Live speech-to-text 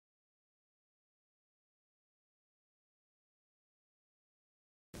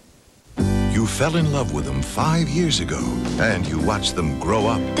You fell in love with them 5 years ago, and you watched them grow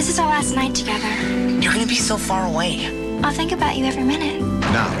up. This is our last night together. You're gonna be so far away. I'll think about you every minute.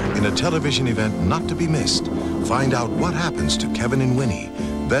 Now, in a television event not to be missed, find out what happens to Kevin and Winnie,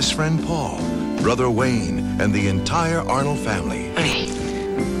 best friend Paul, brother Wayne, and the entire Arnold family. Winnie.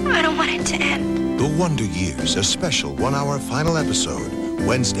 I don't want it to end. The Wonder Years, a special 1-hour final episode,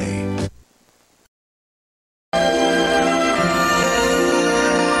 Wednesday.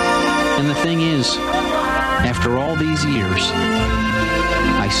 And the thing is, after all these years,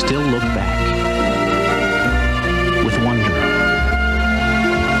 I still look back with wonder.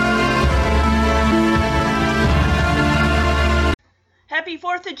 Happy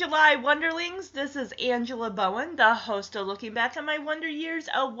 4th of July, Wonderlings. This is Angela Bowen, the host of Looking Back on My Wonder Years,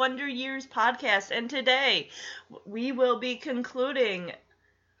 a Wonder Years podcast. And today, we will be concluding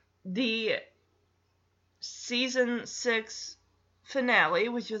the Season 6 finale,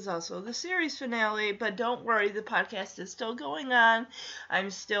 which is also the series finale, but don't worry, the podcast is still going on. I'm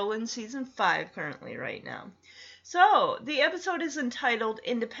still in Season 5 currently right now. So, the episode is entitled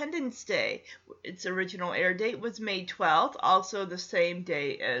Independence Day. Its original air date was May 12th, also the same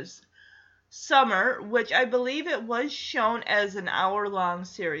day as Summer, which I believe it was shown as an hour-long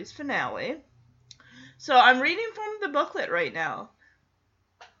series finale. So, I'm reading from the booklet right now.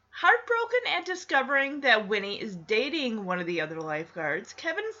 Heartbroken at discovering that Winnie is dating one of the other lifeguards,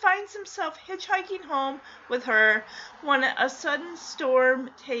 Kevin finds himself hitchhiking home with her when a sudden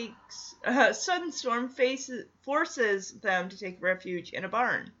storm forces them to take refuge in a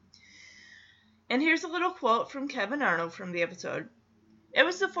barn. And here's a little quote from Kevin Arnold from the episode. It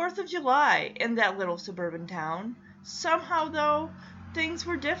was the 4th of July in that little suburban town. Somehow, though, things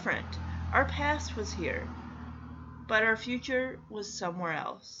were different. Our past was here, but our future was somewhere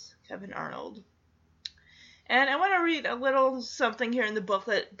else. Kevin Arnold. And I want to read a little something here in the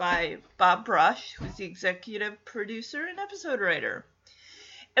booklet by Bob Brush, who's the executive producer and episode writer.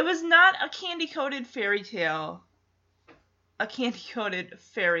 It was not a candy-coated fairy tale, a candy-coated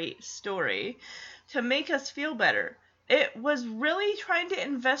fairy story to make us feel better. It was really trying to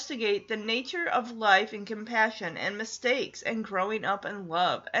investigate the nature of life and compassion and mistakes and growing up and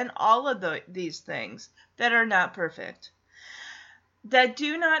love and all of these things that are not perfect, that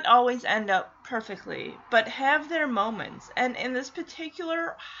do not always end up perfectly, but have their moments. And in this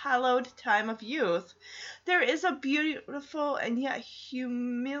particular hallowed time of youth, there is a beautiful and yet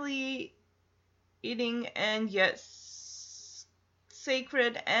humiliating and yet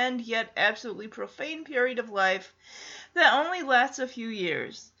sacred and yet absolutely profane period of life that only lasts a few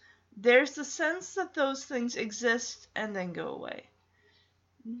years. There's the sense that those things exist and then go away.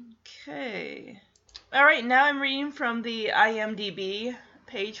 Okay. All right, now I'm reading from the IMDb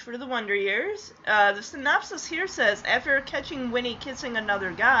page for the Wonder Years. The synopsis here says, after catching Winnie kissing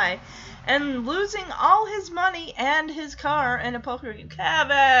another guy and losing all his money and his car in a poker game.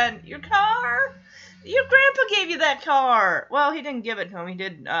 Kevin, your car? Your grandpa gave you that car. Well, he didn't give it to him. He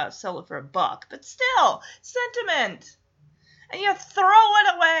did sell it for $1, but still, sentiment. And you throw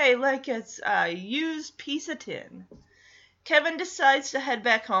it away like it's a used piece of tin. Kevin decides to head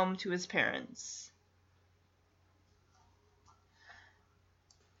back home to his parents.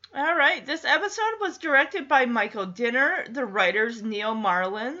 All right, this episode was directed by Michael Dinner, the writers Neil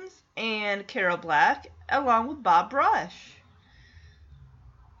Marlins and Carol Black, along with Bob Brush.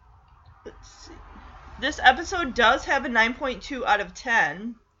 Let's see. This episode does have a 9.2 out of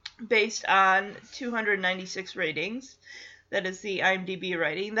 10 based on 296 ratings. That is the IMDb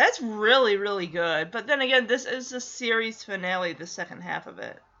rating. That's really, really good. But then again, this is the series finale, the second half of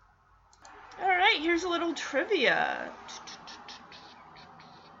it. All right, here's a little trivia.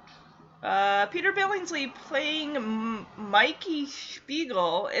 Peter Billingsley playing Mikey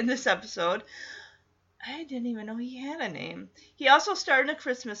Spiegel in this episode. I didn't even know he had a name. He also starred in A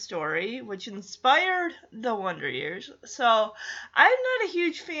Christmas Story, which inspired The Wonder Years. So, I'm not a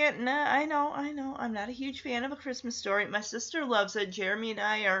huge fan. Nah, I know. I'm not a huge fan of A Christmas Story. My sister loves it. Jeremy and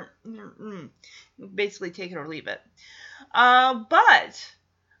I are basically take it or leave it. But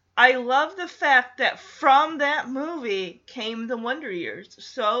I love the fact that from that movie came The Wonder Years.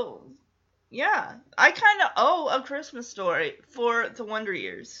 So, yeah, I kind of owe A Christmas Story for The Wonder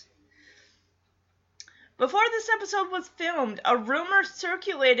Years. Before this episode was filmed, a rumor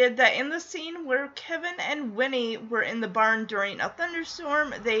circulated that in the scene where Kevin and Winnie were in the barn during a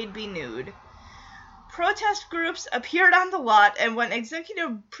thunderstorm, they'd be nude. Protest groups appeared on the lot, and when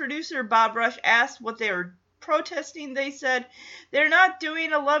executive producer Bob Rush asked what they were protesting, they said, "They're not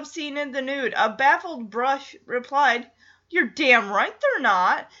doing a love scene in the nude." A baffled Brush replied, "You're damn right they're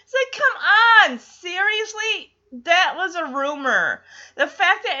not." It's like, come on, seriously? That was a rumor. The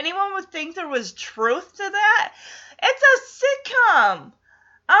fact that anyone would think there was truth to that, it's a sitcom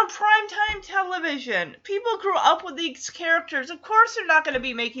on primetime television. People grew up with these characters. Of course they're not going to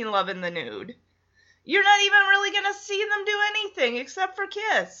be making love in the nude. You're not even really going to see them do anything except for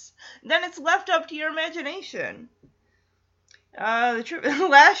kiss. Then it's left up to your imagination. The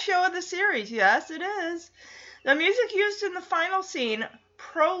last show of the series. Yes, it is. The music used in the final scene,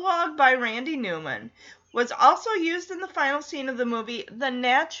 Prologue by Randy Newman, was also used in the final scene of the movie The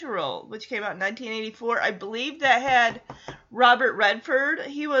Natural, which came out in 1984. I believe that had Robert Redford.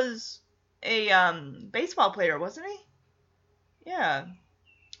 He was a baseball player, wasn't he? Yeah.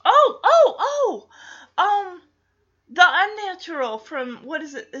 The Unnatural from, what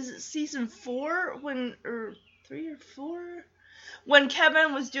is it? Is it season 4? Or 3 or 4? When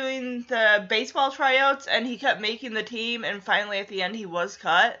Kevin was doing the baseball tryouts and he kept making the team and finally at the end he was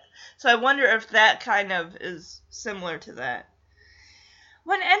cut. So I wonder if that kind of is similar to that.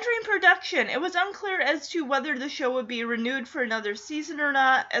 When entering production, it was unclear as to whether the show would be renewed for another season or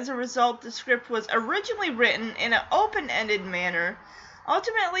not. As a result, the script was originally written in an open-ended manner.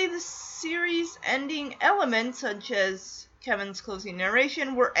 Ultimately, the series ending elements, such as Kevin's closing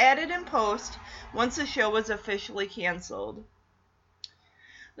narration, were added in post once the show was officially canceled.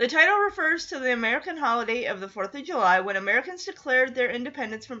 The title refers to the American holiday of the 4th of July, when Americans declared their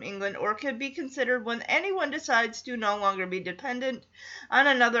independence from England, or could be considered when anyone decides to no longer be dependent on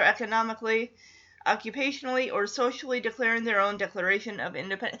another economically, occupationally, or socially, declaring their own declaration of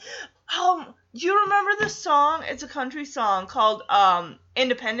independence. Do you remember the song? It's a country song called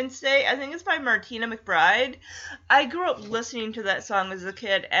Independence Day. I think it's by Martina McBride. I grew up listening to that song as a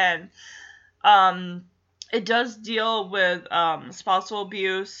kid, and it does deal with spousal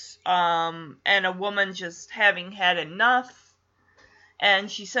abuse and a woman just having had enough.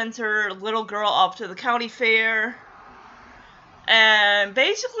 And she sends her little girl off to the county fair. And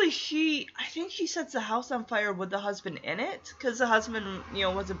basically I think she sets the house on fire with the husband in it, because the husband,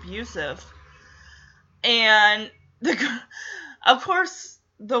 was abusive. And of course,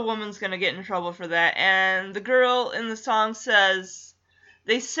 the woman's going to get in trouble for that. And the girl in the song says,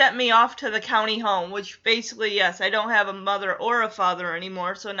 they sent me off to the county home, which basically, yes, I don't have a mother or a father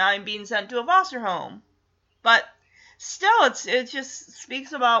anymore, so now I'm being sent to a foster home. But still, it just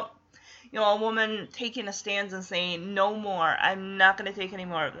speaks about, a woman taking a stance and saying, no more, I'm not going to take any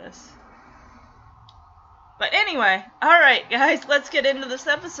more of this. But anyway, alright guys, let's get into this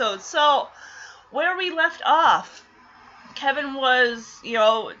episode. So, where we left off, Kevin was,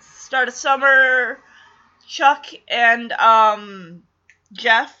 start of summer, Chuck and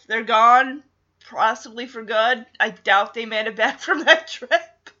Jeff, they're gone, possibly for good. I doubt they made it back from that trip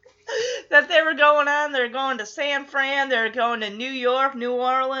that they were going on. They're going to San Fran, they're going to New York, New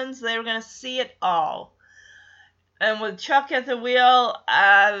Orleans, they were going to see it all. And with Chuck at the wheel,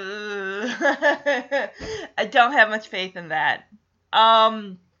 I don't have much faith in that.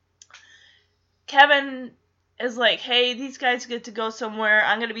 Kevin is like, hey, these guys get to go somewhere.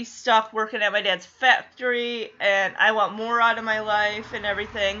 I'm going to be stuck working at my dad's factory, and I want more out of my life and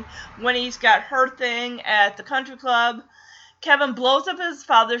everything. Winnie's got her thing at the country club. Kevin blows up his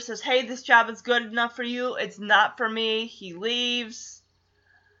father, says, hey, this job is good enough for you. It's not for me. He leaves.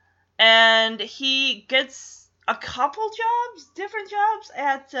 And he gets a couple jobs, different jobs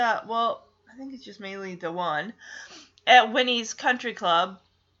at, I think it's just mainly the one, at Winnie's country club.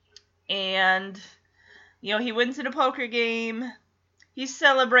 And, he wins in a poker game. He's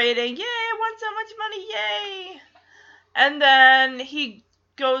celebrating. Yay, I won so much money, yay. And then he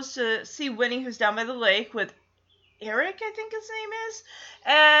goes to see Winnie, who's down by the lake, with Eric, I think his name is.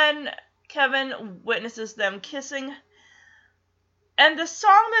 And Kevin witnesses them kissing. And the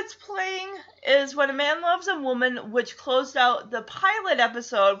song that's playing is When a Man Loves a Woman, which closed out the pilot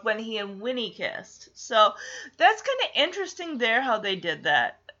episode when he and Winnie kissed. So that's kind of interesting there how they did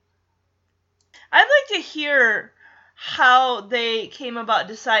that. I'd like to hear how they came about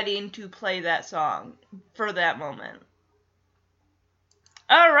deciding to play that song for that moment.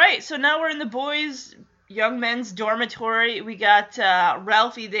 Alright, so now we're in the young men's dormitory. We got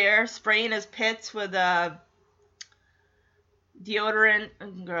Ralphie there spraying his pits with deodorant.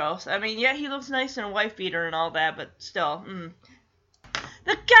 Gross. I mean, yeah, he looks nice in a wife beater and all that, but still. The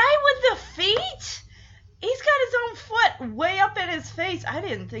guy with the feet? He's got his own foot way up in his face. I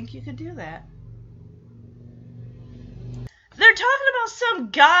didn't think you could do that. They're talking about some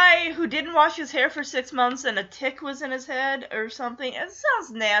guy who didn't wash his hair for 6 months and a tick was in his head or something. It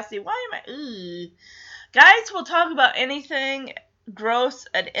sounds nasty. Why am I... Ugh. Guys will talk about anything gross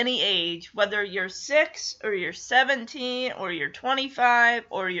at any age, whether you're 6 or you're 17 or you're 25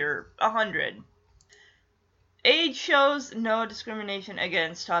 or you're 100. Age shows no discrimination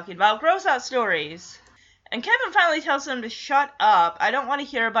against talking about gross out stories. And Kevin finally tells him to shut up. I don't want to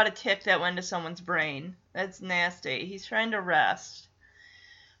hear about a tick that went into someone's brain. That's nasty. He's trying to rest.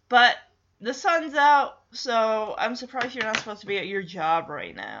 But the sun's out, so I'm surprised you're not supposed to be at your job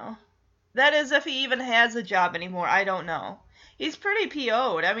right now. That is, if he even has a job anymore. I don't know. He's pretty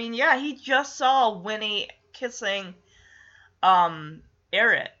PO'd. I mean, yeah, he just saw Winnie kissing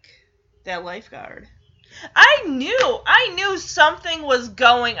Eric, that lifeguard. I knew something was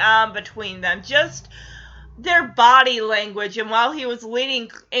going on between them. Just their body language, and while he was leaning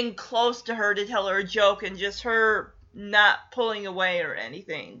in close to her to tell her a joke, and just her not pulling away or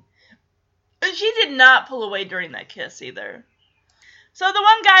anything. And she did not pull away during that kiss either. So the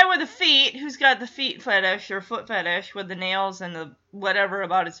one guy with the feet, who's got the feet fetish or foot fetish with the nails and the whatever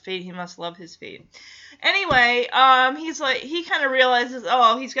about his feet, he must love his feet. Anyway, he kind of realizes,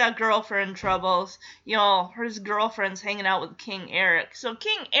 oh, he's got girlfriend troubles. You know, his girlfriend's hanging out with King Eric. So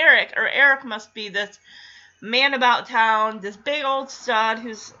King Eric, or Eric, must be this man about town, this big old stud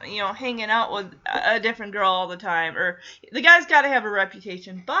who's, you know, hanging out with a different girl all the time. Or the guy's got to have a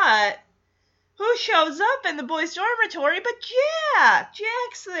reputation, but who shows up in the boys' dormitory but Jack?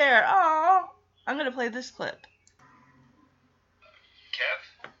 Jack's there. Oh, I'm going to play this clip.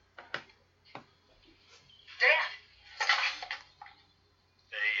 Kev? Dad!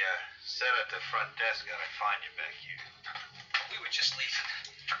 They said at the front desk that I'd find you back here. We were just leaving.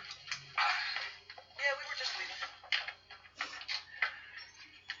 Yeah, we were just leaving.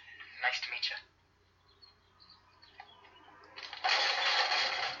 Nice to meet you.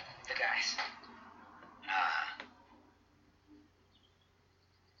 The guys.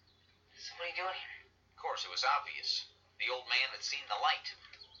 So what are you doing here? Of course, it was obvious. The old man had seen the light.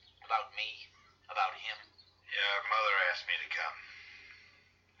 About me. About him. Yeah, Mother asked me to come.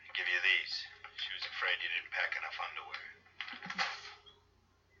 I'd give you these. She was afraid you didn't pack enough underwear.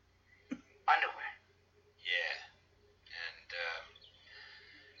 Underwear? Yeah. And,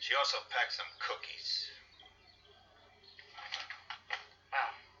 she also packed some cookies.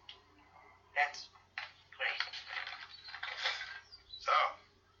 Wow. That's great. So,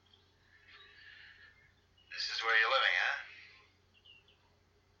 this is where you're living, huh?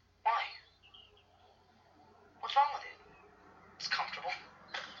 Why? What's wrong with it? It's comfortable.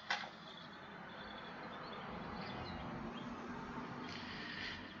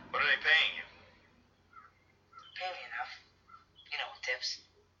 What are they paying you? Pay me enough. You know, tips.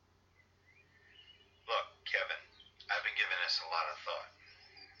 Look, Kevin, I've been giving this a lot of thought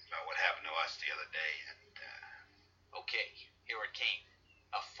about what happened to us the other day, and, Okay, here it came.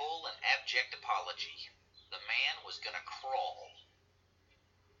 A full and abject apology. The man was gonna crawl.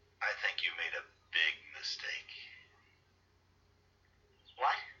 I think you made a big mistake.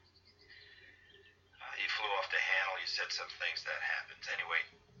 What? You flew off the handle, you said some things, that happens. Anyway,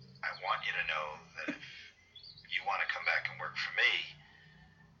 I want you to know that if you want to come back and work for me,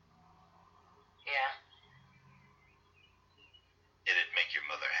 Yeah. it'd make your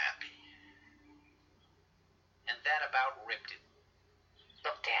mother happy. And that about ripped it.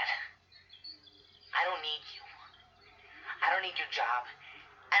 Look, Dad. I don't need you. I don't need your job.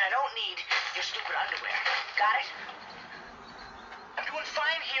 And I don't need your stupid underwear. Got it? I'm doing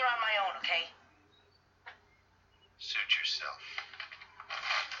fine here on my own, okay? Suit yourself.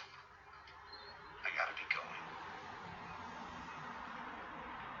 I gotta be going.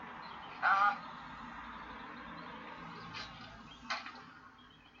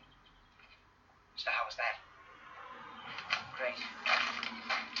 So how was that? Great.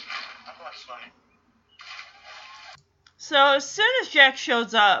 I'm going swimming. So as soon as Jack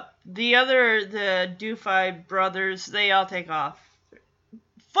shows up, the Doofy brothers, they all take off.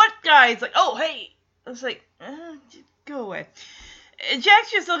 Foot guy's like, oh, hey. I was like, go away.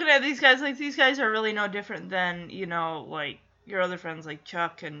 Jack's just looking at these guys like these guys are really no different than, you know, like your other friends like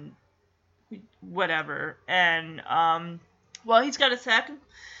Chuck and whatever. And, well, he's got a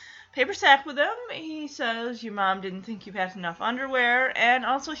paper sack with him. He says your mom didn't think you packed enough underwear, and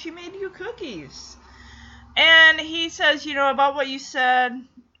also she made you cookies. And he says, you know, about what you said,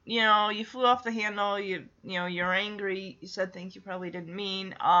 you know, you flew off the handle, you know, you're angry, you said things you probably didn't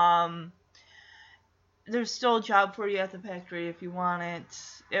mean. There's still a job for you at the factory if you want it.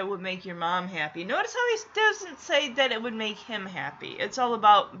 It would make your mom happy. Notice how he doesn't say that it would make him happy. It's all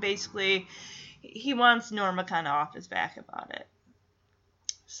about, basically, he wants Norma kind of off his back about it.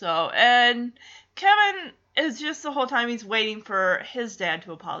 So, and Kevin is just the whole time he's waiting for his dad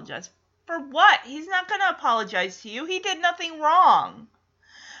to apologize. For what? He's not going to apologize to you. He did nothing wrong.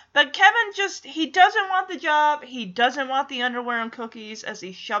 But Kevin he doesn't want the job. He doesn't want the underwear and cookies as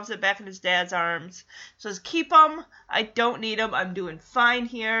he shoves it back in his dad's arms. Says, keep them. I don't need them. I'm doing fine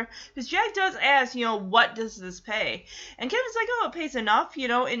here. Because Jack does ask, what does this pay? And Kevin's like, oh, it pays enough,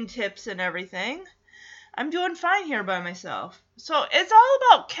 in tips and everything. I'm doing fine here by myself. So it's all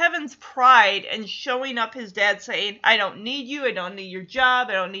about Kevin's pride and showing up his dad saying, I don't need you. I don't need your job.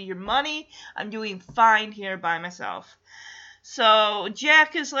 I don't need your money. I'm doing fine here by myself. So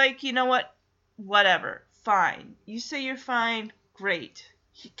Jack is like, you know what? Whatever. Fine. You say you're fine. Great.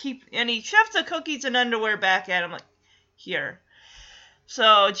 And he shoves the cookies and underwear back at him like, here.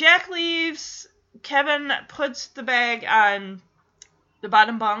 So Jack leaves. Kevin puts the bag on the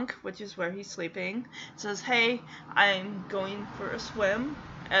bottom bunk, which is where he's sleeping. Says, hey, I'm going for a swim.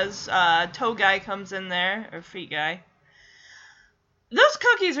 As toe guy comes in there, or feet guy. Those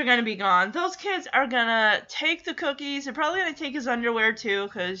cookies are going to be gone. Those kids are going to take the cookies. They're probably going to take his underwear, too,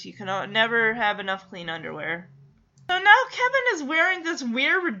 because you can never have enough clean underwear. So now Kevin is wearing this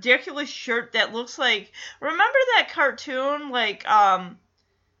weird, ridiculous shirt that looks like... Remember that cartoon, like,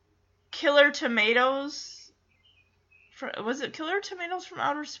 Killer Tomatoes? Was it Killer Tomatoes from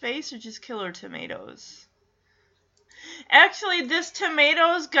Outer Space, or just Killer Tomatoes? Actually, this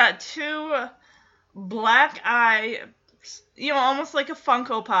tomato's got two black eye... almost like a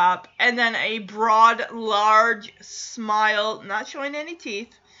Funko Pop, and then a broad, large smile, not showing any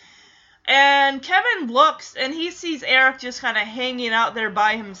teeth. And Kevin looks, and he sees Eric just kind of hanging out there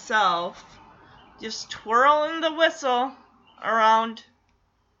by himself, just twirling the whistle around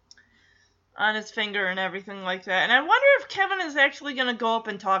on his finger and everything like that. And I wonder if Kevin is actually going to go up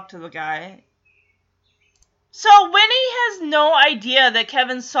and talk to the guy. So Winnie has no idea that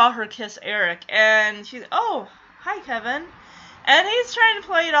Kevin saw her kiss Eric, and she's, oh, hi, Kevin. And he's trying to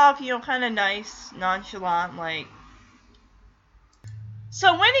play it off, kind of nice, nonchalant, like.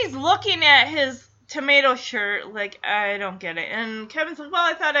 So Winnie's looking at his tomato shirt, like, I don't get it. And Kevin's like, well,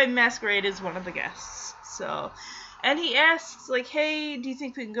 I thought I'd masquerade as one of the guests. So, and he asks, like, hey, do you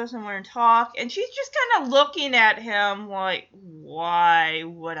think we can go somewhere and talk? And she's just kind of looking at him like, why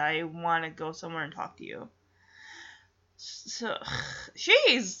would I want to go somewhere and talk to you? So,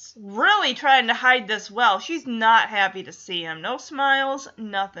 she's really trying to hide this well. She's not happy to see him. No smiles,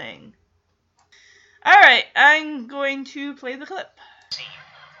 nothing. Alright, I'm going to play the clip.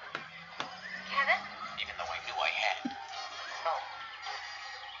 Kevin? Even though I knew I had. Oh.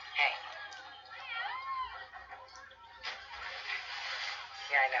 Hey.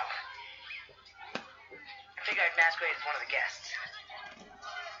 Yeah, I know. I figured I'd masquerade as one of the guests.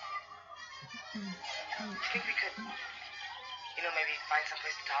 Do you think we could... maybe find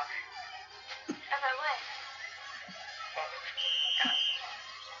someplace to talk? About what? Well,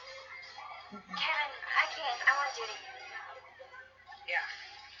 Kevin, I can't. I'm on duty. yeah.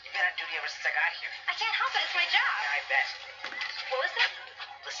 You've been on duty ever since I got here. I can't help it. It's my job. Yeah, I bet. What was that?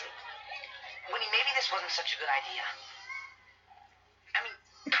 Listen, Winnie, maybe this wasn't such a good idea. I mean,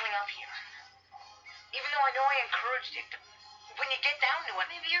 coming up here. Even though I know I encouraged it, when you get down to it...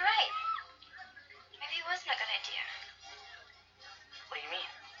 Maybe you're right. Maybe it wasn't a good idea. What do you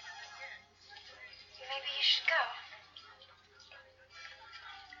mean? Maybe you should go.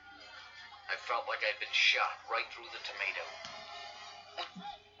 I felt like I'd been shot right through the tomato.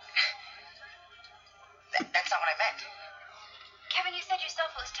 That's not what I meant. Kevin, you said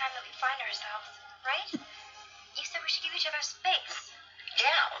yourself it was time that we find ourselves, right? You said we should give each other space.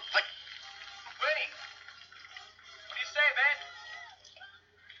 Yeah, but... Winnie! What do you say, man?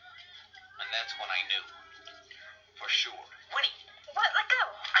 And that's when I knew. For sure. Winnie! What? Let go.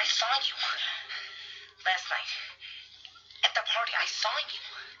 I saw you. Last night. At the party, I saw you.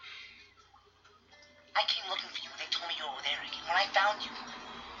 I came looking for you. They told me you were with Eric. And when I found you,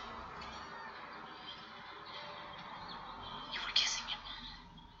 you were kissing him.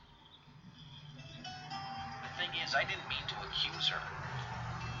 The thing is, I didn't mean to accuse her.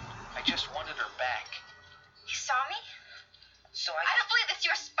 I just wanted her back. You saw me? So I don't believe this.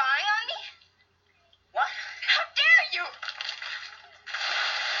 You're spying on me? What? How dare you?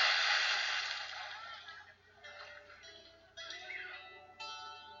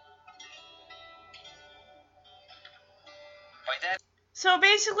 So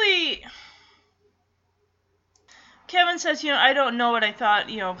basically, Kevin says, I don't know what I thought,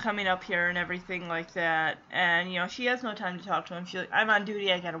 coming up here and everything like that. And, she has no time to talk to him. She's like, I'm on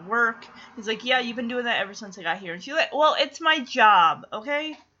duty, I gotta work. He's like, yeah, you've been doing that ever since I got here. And she's like, well, it's my job,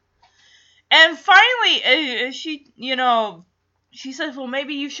 okay? And finally, she says, well,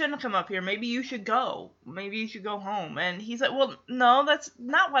 maybe you shouldn't come up here. Maybe you should go. Maybe you should go home. And he's like, well, no, that's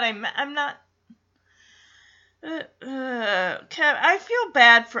not what I meant. I'm not. Kev,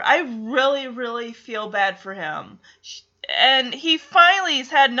 I really, really feel bad for him. And he finally has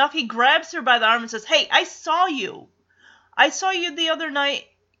had enough. He grabs her by the arm and says, hey, I saw you. I saw you the other night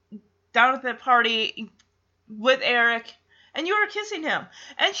down at that party with Eric, and you were kissing him.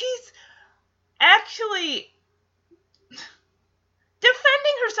 And she's actually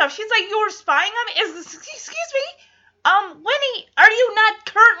defending herself. She's like, you were spying on me? Excuse me? Winnie, are you not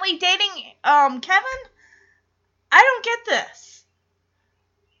currently dating, Kevin? I don't get this.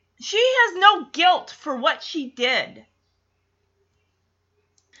 She has no guilt for what she did.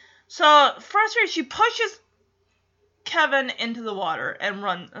 So, frustrated, she pushes Kevin into the water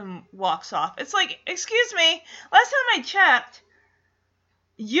and walks off. It's like, excuse me, last time I checked,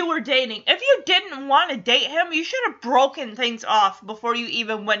 you were dating. If you didn't want to date him, you should have broken things off before you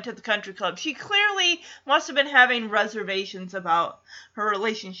even went to the country club. She clearly must have been having reservations about her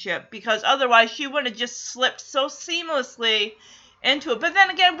relationship, because otherwise she would have just slipped so seamlessly into it. But then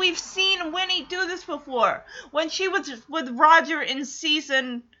again, we've seen Winnie do this before. When she was with Roger in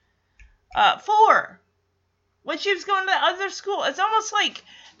season 4. When she was going to the other school. It's almost like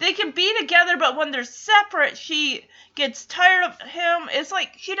they can be together, but when they're separate, she gets tired of him. It's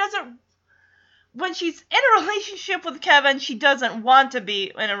like she doesn't... When she's in a relationship with Kevin, she doesn't want to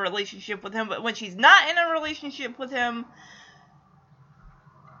be in a relationship with him. But when she's not in a relationship with him,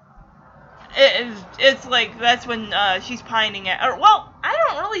 it's like that's when she's pining at... Or, well, I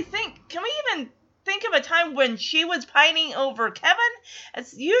don't really think... Can we even think of a time when she was pining over Kevin?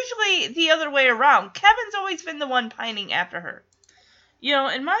 It's usually the other way around. Kevin's always been the one pining after her. You know,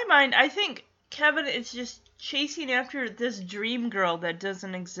 in my mind, I think Kevin is just chasing after this dream girl that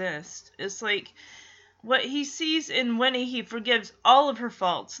doesn't exist. It's like what he sees in Winnie, he forgives all of her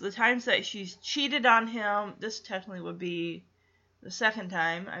faults. The times that she's cheated on him, this technically would be the second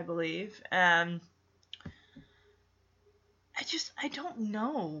time, I believe. I don't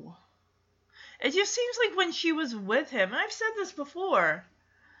know. It just seems like when she was with him, and I've said this before,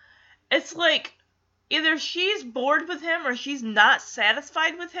 it's like either she's bored with him or she's not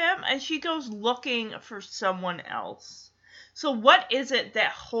satisfied with him, and she goes looking for someone else. So what is it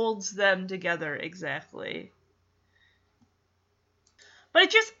that holds them together exactly?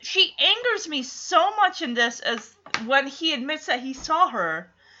 But she angers me so much in this, as when he admits that he saw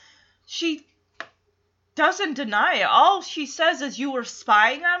her, she doesn't deny it. All she says is, you were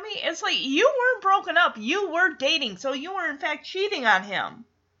spying on me. It's like, you weren't broken up. You were dating, so you were in fact cheating on him.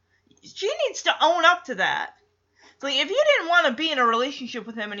 She needs to own up to that. It's like, if you didn't want to be in a relationship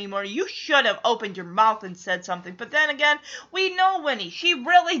with him anymore, you should have opened your mouth and said something. But then again, we know Winnie. She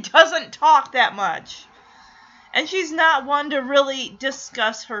really doesn't talk that much. And she's not one to really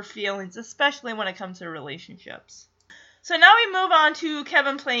discuss her feelings, especially when it comes to relationships. So now we move on to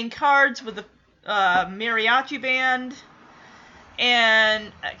Kevin playing cards with the mariachi band.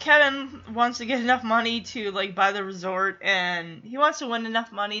 And Kevin wants to get enough money to, like, buy the resort, and he wants to win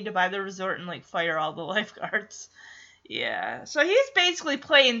enough money to buy the resort and, like, fire all the lifeguards. Yeah, so he's basically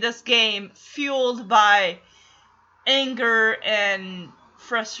playing this game fueled by anger and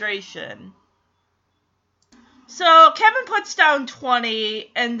frustration. So Kevin puts down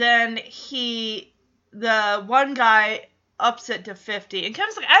 20, and then the one guy ups it to 50, and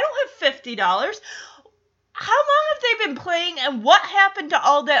Kevin's like, I don't have $50. How long have they been playing, and what happened to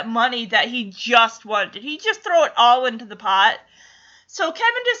all that money that he just won? Did he just throw it all into the pot? So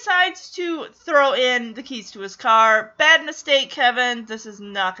Kevin decides to throw in the keys to his car. Bad mistake, Kevin. This is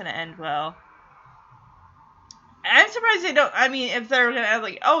not going to end well. I'm surprised they don't, if they're going to add,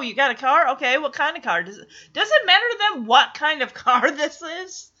 like, oh, you got a car? Okay, what kind of car? Does it matter to them what kind of car this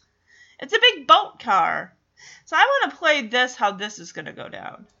is? It's a big boat car. So I want to play this, how this is going to go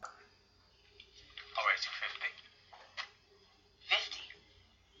down. I'll raise you 50. 50?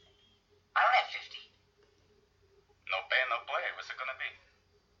 I don't have 50. No pay, no play. What's it gonna be?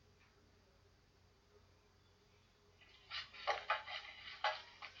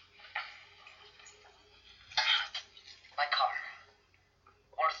 My car.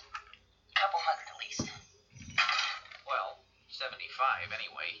 Worth a couple hundred at least. Well, 75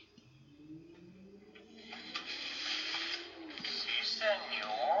 anyway. Si,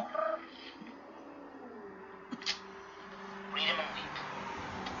 senor. Read him and weep.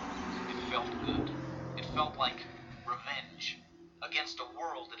 It felt good. It felt like revenge against a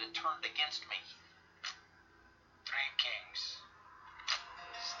world that had turned against me. 3 kings.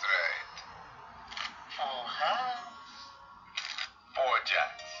 Straight. Full house. 4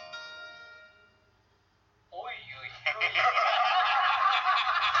 jacks. Oy, oy.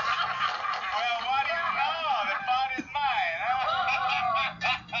 Well, what do you know? The pot is mine, huh?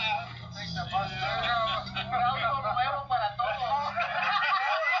 Take the bus,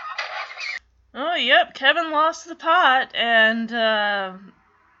 Kevin lost the pot and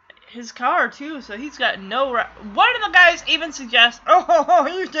his car too, so he's got no. One of the guys even suggests, "Oh,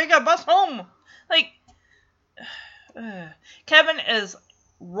 you take a bus home." Like, Kevin is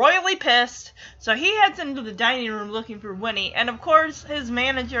royally pissed, so he heads into the dining room looking for Winnie, and of course his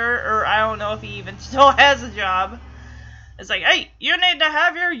manager, or I don't know if he even still has a job, is like, "Hey, you need to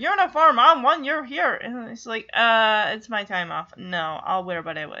have your uniform on when you're here." And it's like, it's my time off. No, I'll wear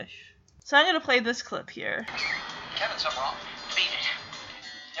what I wish. So I'm gonna play this clip here. Kevin, something wrong? Beat it.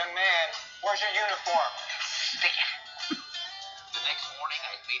 Young man, where's your uniform? Stick it. The next morning,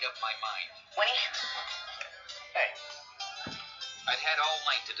 I'd made up my mind. Winnie? Hey, I'd had all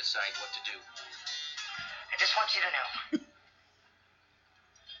night to decide what to do. I just want you to know.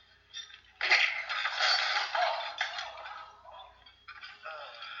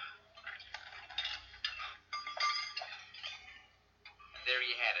 And there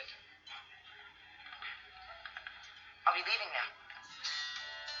you had it. I'll be leaving now.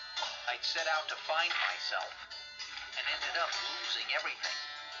 I'd set out to find myself and ended up losing everything.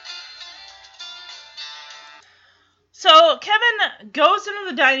 So Kevin goes into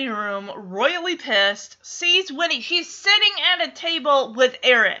the dining room, royally pissed, sees Winnie. She's sitting at a table with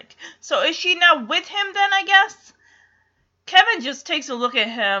Eric. So is she now with him then, I guess? Kevin just takes a look at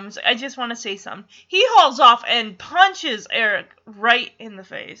him. So I just want to say something. He hauls off and punches Eric right in the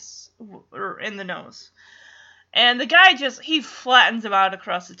face, or in the nose. And the guy he flattens him out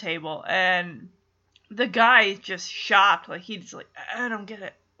across the table. And the guy is just shocked. Like, he's like, I don't get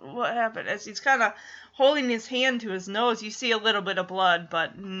it. What happened? As he's kind of holding his hand to his nose, you see a little bit of blood,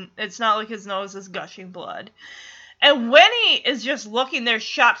 but it's not like his nose is gushing blood. And Winnie is just looking there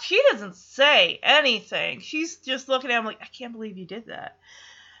shocked. She doesn't say anything. She's just looking at him like, I can't believe you did that.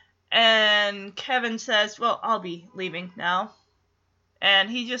 And Kevin says, well, I'll be leaving now. And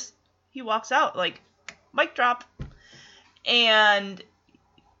he walks out like, mic drop. And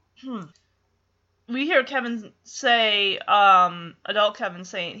we hear Kevin say, adult Kevin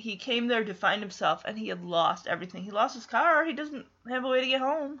saying he came there to find himself and he had lost everything. He lost his car. He doesn't have a way to get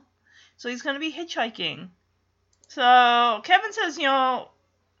home. So he's going to be hitchhiking. So Kevin says,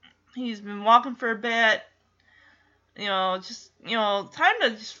 he's been walking for a bit. Time to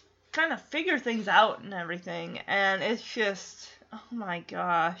just kind of figure things out and everything. And it's just, oh my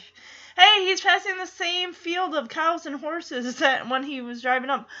gosh. Hey, he's passing the same field of cows and horses that when he was driving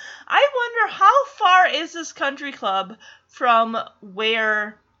up. I wonder how far is this country club from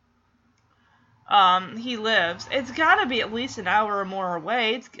where he lives. It's got to be at least an hour or more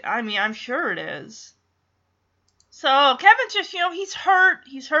away. I'm sure it is. So Kevin's just, he's hurt.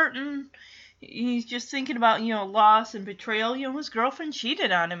 He's hurting. He's just thinking about, loss and betrayal. His girlfriend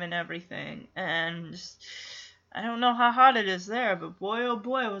cheated on him and everything. And just, I don't know how hot it is there, but boy, oh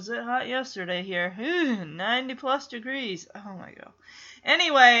boy, was it hot yesterday here. 90 plus degrees. Oh my God.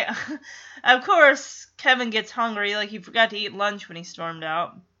 Anyway, of course, Kevin gets hungry, like he forgot to eat lunch when he stormed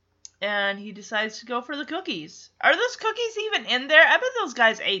out. And he decides to go for the cookies. Are those cookies even in there? I bet those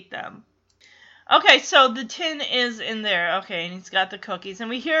guys ate them. Okay, so the tin is in there. Okay, and he's got the cookies. And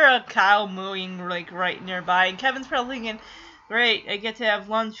we hear a cow mooing, like, right nearby. And Kevin's probably thinking, great, I get to have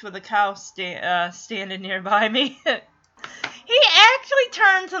lunch with a cow standing nearby me. He actually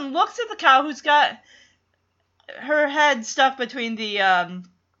turns and looks at the cow who's got her head stuck between the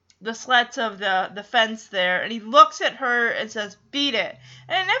slats of the fence there. And he looks at her and says, beat it.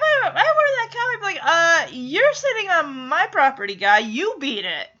 And if I were that cow, I'd be like, you're sitting on my property, guy. You beat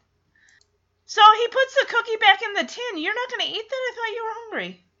it. So he puts the cookie back in the tin. You're not going to eat that? I thought you were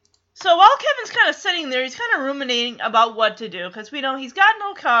hungry. So while Kevin's kind of sitting there, he's kind of ruminating about what to do. Because we know he's got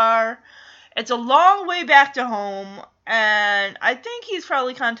no car. It's a long way back to home. And I think he's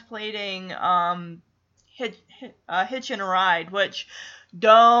probably contemplating hitching a ride. Which,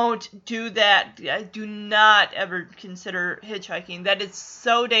 don't do that. Do not ever consider hitchhiking. That is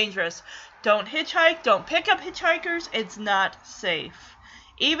so dangerous. Don't hitchhike. Don't pick up hitchhikers. It's not safe.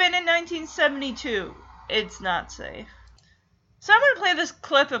 Even in 1972, it's not safe. So I'm going to play this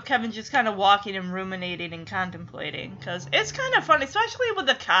clip of Kevin just kind of walking and ruminating and contemplating, because it's kind of fun, especially with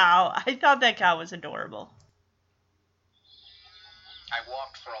the cow. I thought that cow was adorable. I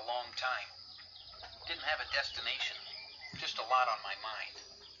walked for a long time. Didn't have a destination, just a lot on my mind.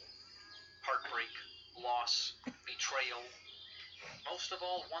 Heartbreak, loss, betrayal. Most of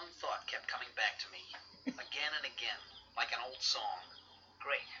all, one thought kept coming back to me, again and again, like an old song.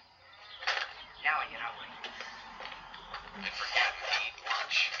 Great. Now I get hungry. I forgot to eat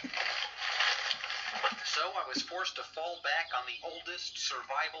lunch. So I was forced to fall back on the oldest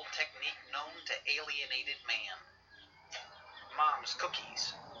survival technique known to alienated man. Mom's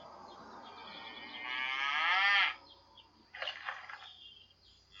cookies.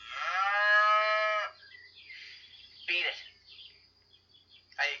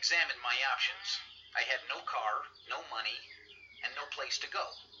 examined my options. I had no car, no money, and no place to go.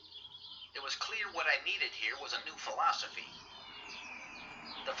 It was clear what I needed here was a new philosophy.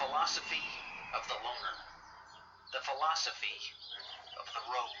 The philosophy of the loner. The philosophy of the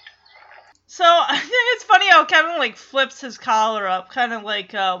road. So I think it's funny how Kevin like flips his collar up, kind of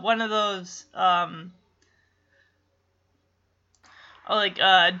like one of those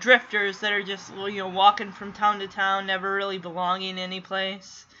drifters that are just walking from town to town, never really belonging any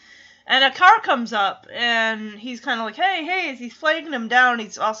place. And a car comes up, and he's kind of like, hey, as he's flagging him down,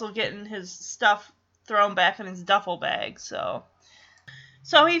 he's also getting his stuff thrown back in his duffel bag, so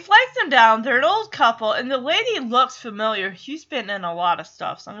he flags him down. They're an old couple, and the lady looks familiar. She's been in a lot of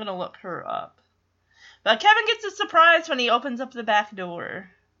stuff, so I'm going to look her up. But Kevin gets a surprise when he opens up the back door.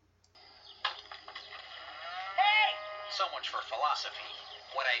 Hey! So much for philosophy.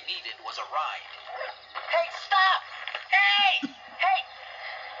 What I needed was a ride. Hey, stop! Hey! Hey!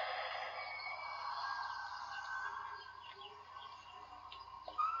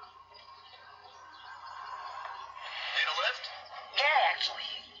 Need a lift? Yeah, actually.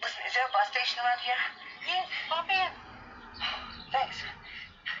 Listen, is there a bus station around here? Yeah, pop in. Thanks.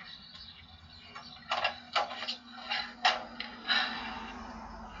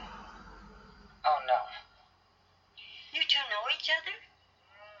 Oh, no. You two know each other?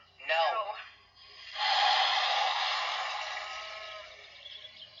 No.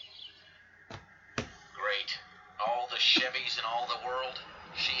 Great. All the Chevys in all the world,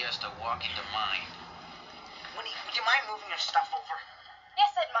 she has to walk into mine. Winnie, would you mind moving your stuff over?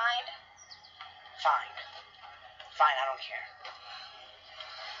 Yes, I'd mind. Fine. Fine, I don't care.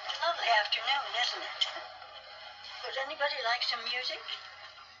 Lovely afternoon, isn't it? Would anybody like some music?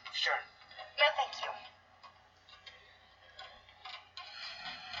 Sure. No, thank you.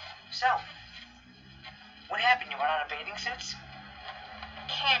 So, what happened? You run out of bathing suits?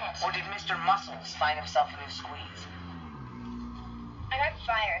 Can it? Or did Mr. Muscles find himself a new squeeze? I got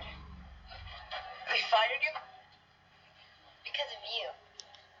fired. They fired you? Because of you.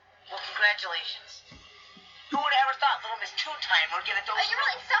 Well, congratulations. Who would have ever thought little Miss Two-Time would get a dose Oh, you're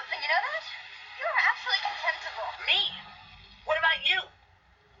really something, you know that? You are absolutely contemptible. Me? What about you?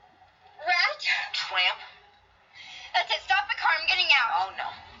 Rat? Tramp? That's it. Stop the car. I'm getting out. Oh, no.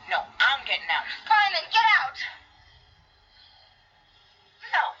 No, I'm getting out. Fine, then get out.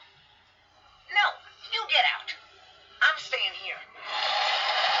 No. No, you get out. I'm staying here.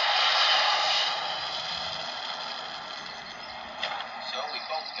 So we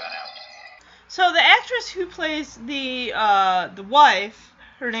both got out. So the actress who plays the wife,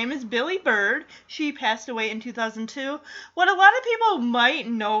 her name is Billy Bird. She passed away in 2002. What a lot of people might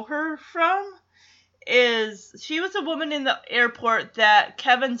know her from is she was a woman in the airport that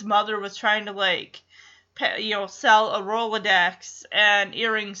Kevin's mother was trying to sell a Rolodex and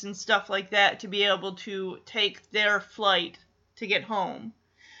earrings and stuff like that to be able to take their flight to get home.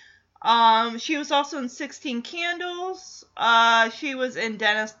 She was also in 16 Candles. She was in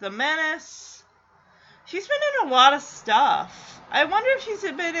Dennis the Menace. She's been in a lot of stuff. I wonder if she's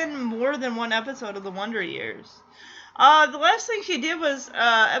been in more than one episode of The Wonder Years. The last thing she did was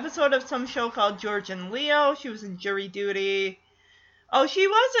an episode of some show called George and Leo. She was in Jury Duty. Oh, she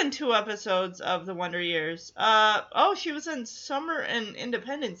was in 2 episodes of The Wonder Years. She was in Summer and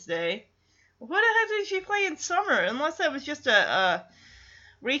Independence Day. What the heck did she play in Summer? Unless that was just a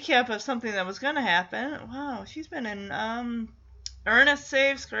recap of something that was going to happen. Wow, she's been in Ernest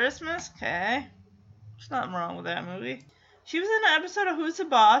Saves Christmas. Okay. There's nothing wrong with that movie. She was in an episode of Who's the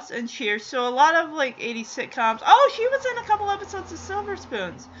Boss and Cheers, so a lot of 80s sitcoms. Oh, she was in a couple episodes of Silver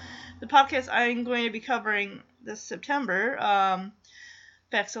Spoons, the podcast I'm going to be covering this September.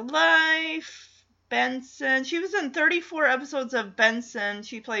 Facts of Life, Benson. She was in 34 episodes of Benson.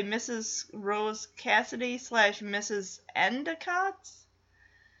 She played Mrs. Rose Cassidy / Mrs. Endicott.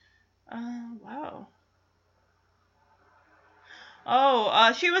 Wow.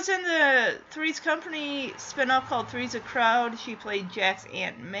 Oh, she was in the Three's Company spinoff called Three's a Crowd. She played Jack's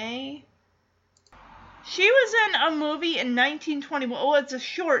Aunt May. She was in a movie in 1921. Oh, it's a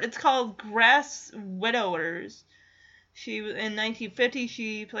short. It's called Grass Widowers. In 1950,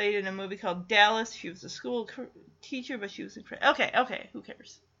 she played in a movie called Dallas. She was a school teacher, but she was okay, who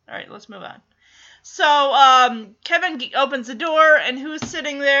cares? All right, let's move on. So, Kevin opens the door, and who's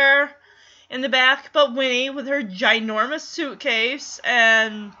sitting there in the back but Winnie with her ginormous suitcase?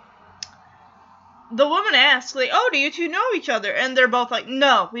 And the woman asks, oh, do you two know each other? And they're both like,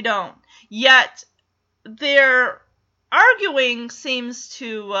 no, we don't. Yet, their arguing seems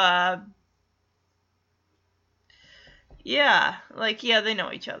to, they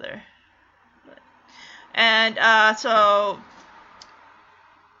know each other. And, so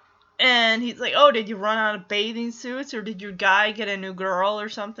And he's like, oh, did you run out of bathing suits, or did your guy get a new girl or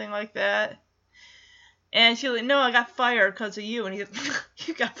something like that? And she's like, no, I got fired because of you. And he's like,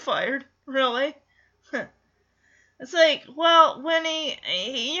 you got fired? Really? It's like, well, when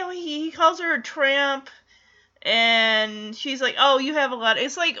he calls her a tramp, and she's like, oh, you have a lot.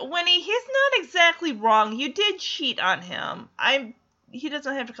 It's like, Winnie, he's not exactly wrong. You did cheat on him. He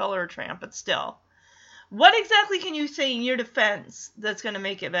doesn't have to call her a tramp, but still. What exactly can you say in your defense that's going to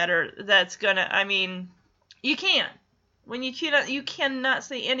make it better? You can't. When you cheat on, you cannot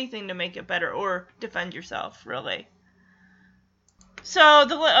say anything to make it better or defend yourself, really. So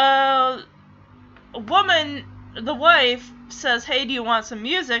the wife says, hey, do you want some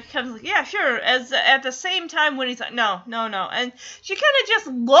music? Kevin's like, yeah, sure. At the same time, when he's like, no. And she kind of just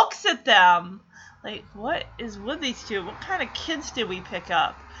looks at them like, what is with these two? What kind of kids did we pick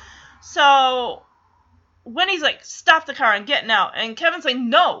up? So Winnie's like, stop the car, I'm getting out. And Kevin's like,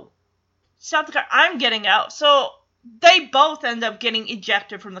 no, stop the car, I'm getting out. So they both end up getting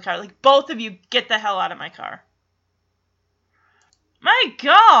ejected from the car. Like, both of you get the hell out of my car. My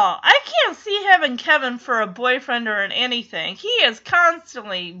God, I can't see having Kevin for a boyfriend or in anything. He is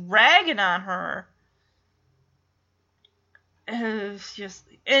constantly ragging on her. It's just,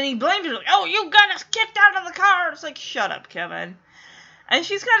 and he blames her, like, oh, you got us kicked out of the car. It's like, shut up, Kevin. And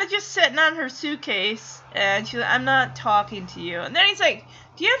she's kind of just sitting on her suitcase, and she's like, I'm not talking to you. And then he's like,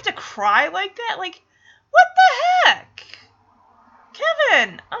 do you have to cry like that? Like, what the heck?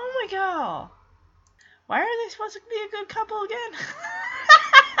 Kevin, oh my God. Why are they supposed to be a good couple again?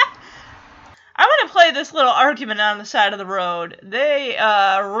 I want to play this little argument on the side of the road. They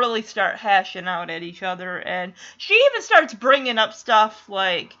really start hashing out at each other, and she even starts bringing up stuff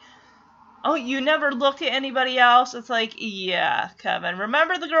like, oh, you never looked at anybody else? It's like, yeah, Kevin.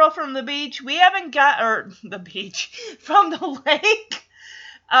 Remember the girl from the beach? We haven't got, or the beach, from the lake?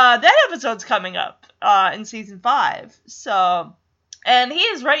 That episode's coming up in season 5. So, and he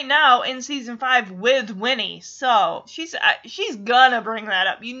is right now in season 5 with Winnie. So, she's gonna bring that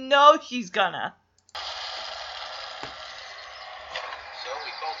up. You know she's gonna. So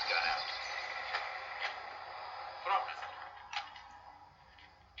we both got out. Put on.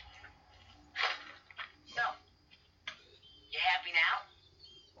 So, you happy now?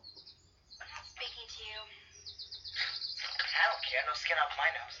 I'm not speaking to you. I don't care. No skin off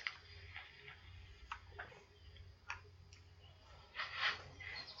my nose.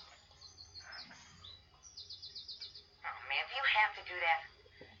 Oh, man, do you have to do that?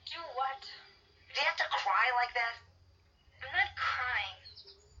 Do what? Do you have to cry like that? I'm not crying.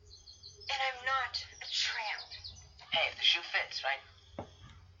 And I'm not a tramp. Hey, if the shoe fits, right?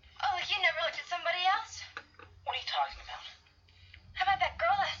 Oh, you never looked at somebody else? What are you talking about? How about that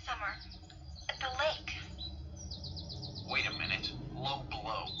girl last summer? At the lake. Wait a minute. Low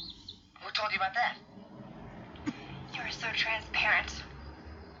blow. Who told you about that? You were so transparent.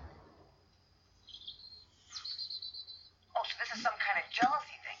 Oh, so this is some kind of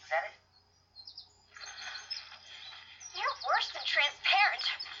jealousy thing, is that it? You're worse than transparent.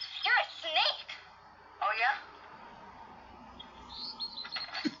 You're a snake. Oh, yeah?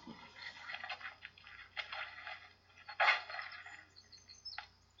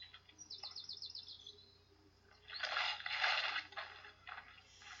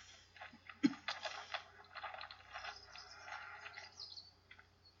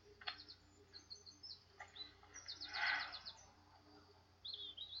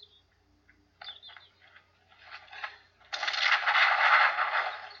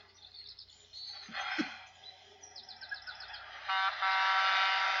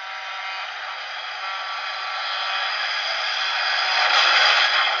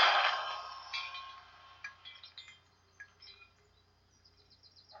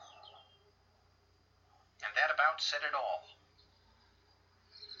 And that about said it all.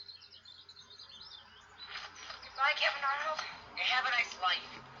 Goodbye, Kevin Arnold. You have a nice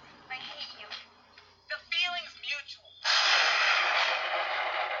life. I hate you. The feeling's mutual.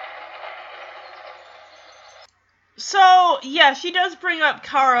 So, yeah, she does bring up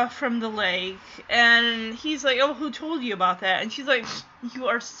Kara from the lake, and he's like, oh, who told you about that? And she's like, you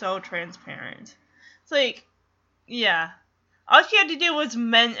are so transparent. It's like, yeah. All she had to do was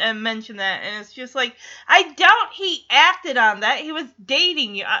mention that, and it's just like, I doubt he acted on that. He was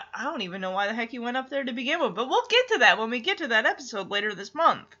dating you. I don't even know why the heck he went up there to begin with, but we'll get to that when we get to that episode later this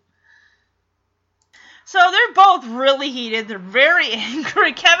month. So they're both really heated. They're very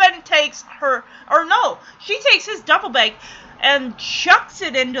angry. Kevin takes her, or no, she takes his duffel bag and chucks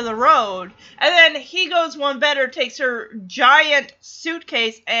it into the road. And then he goes one better, takes her giant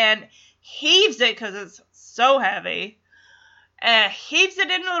suitcase and heaves it because it's so heavy. heaves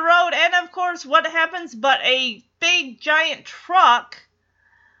it into the road, and of course, what happens but a big giant truck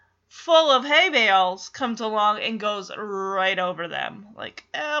full of hay bales comes along and goes right over them. Like,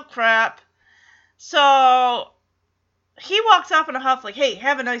 oh crap. So he walks off in a huff like, hey,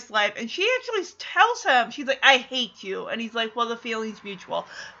 have a nice life. And she actually tells him, she's like, I hate you. And he's like, well, the feeling's mutual.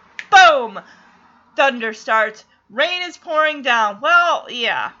 Boom! Thunder starts. Rain is pouring down. Well,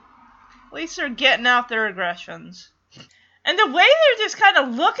 yeah. At least they're getting out their aggressions. And the way they're just kind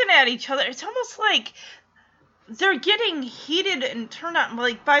of looking at each other, it's almost like they're getting heated and turned on,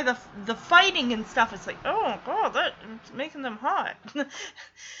 like, by the fighting and stuff. It's like, oh, God, that's making them hot.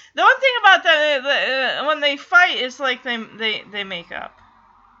 The one thing about the when they fight is, like, they make up.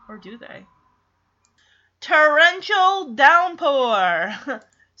 Or do they? Torrential downpour.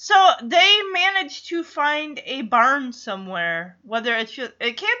 So they managed to find a barn somewhere. Whether it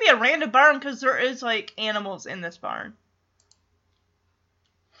can't be a random barn because there is, like, animals in this barn.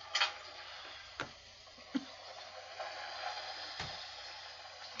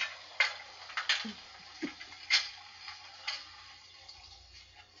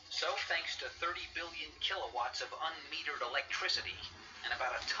 So, thanks to 30 billion kilowatts of unmetered electricity and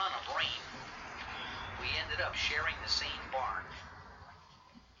about a ton of rain, we ended up sharing the same barn.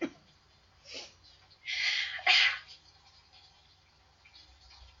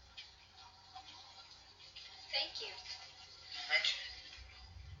 Thank you. Mention it.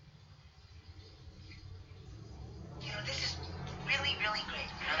 You know, this is really, really great.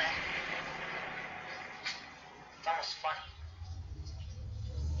 You know that? It's almost funny.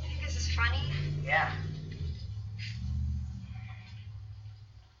 You think this is funny? Yeah.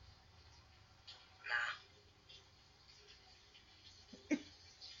 Nah.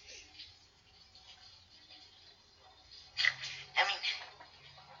 I mean,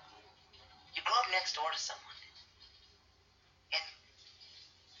 you grow up next door to someone, and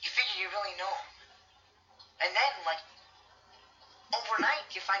you figure you really know 'em. And then, like,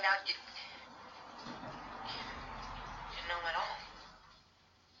 overnight, you find out you didn't know 'em at all.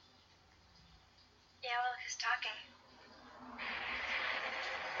 Yeah, well, who's talking?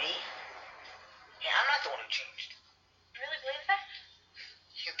 Me? Yeah, I'm not the one who changed. You really believe that?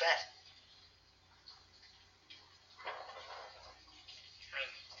 You bet. I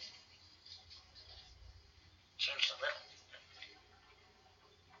mean, changed a little.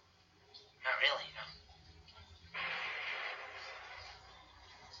 Not really, you know.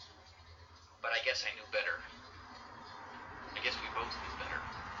 But I guess I knew better. I guess we both knew better.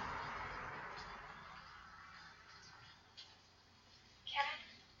 Kevin,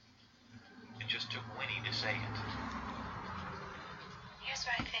 It just took Winnie to say it. here's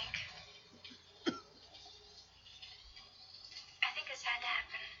what I think. I think this had to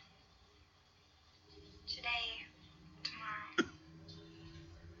happen. Today, tomorrow.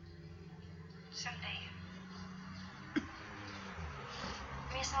 Someday. I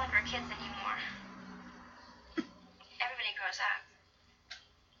mean, it's not like we're kids anymore. Everybody grows up.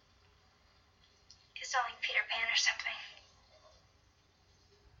 It's not like Peter Pan or something.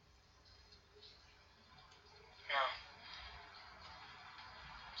 No.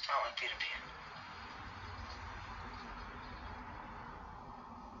 It's not like Peter Pan.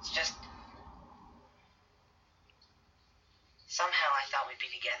 It's just... somehow I thought we'd be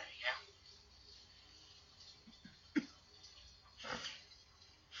together, you know?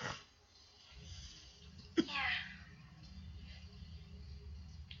 Yeah.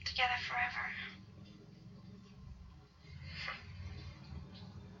 Together forever.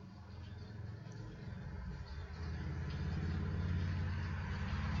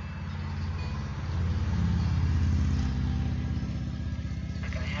 It's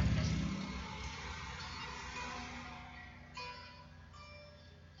not gonna happen, is it?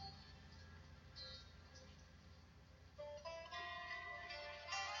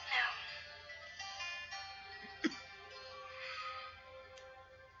 No.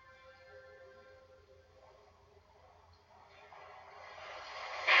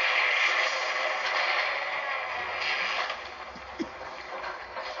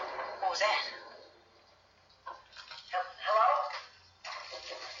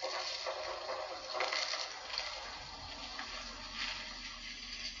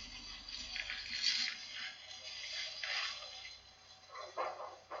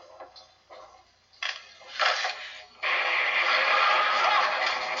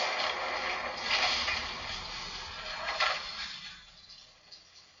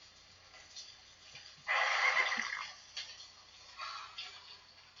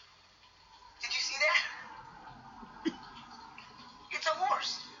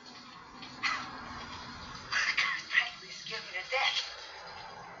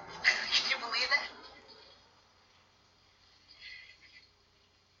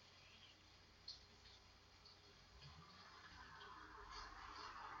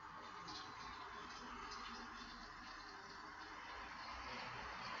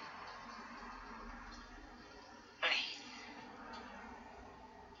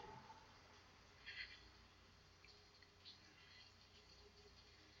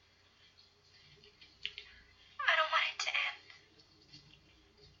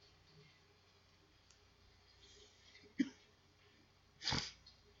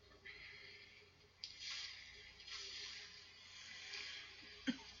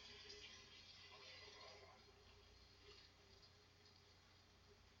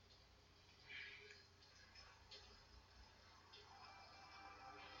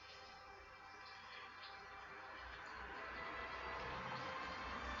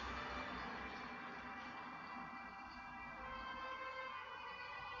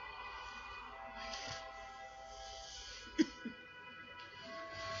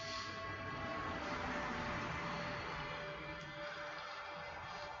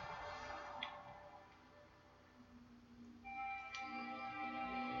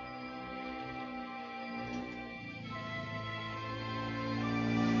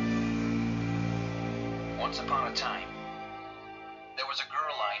 Once upon a time, there was a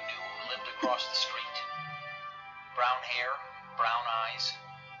girl I knew who lived across the street. Brown hair, brown eyes.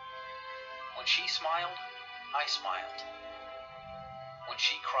 When she smiled, I smiled. When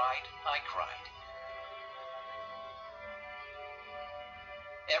she cried, I cried.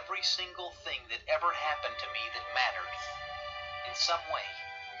 Every single thing that ever happened to me that mattered, in some way,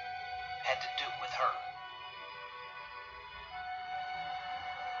 had to do with her.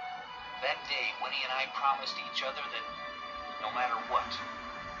 That day, Winnie and I promised each other that no matter what,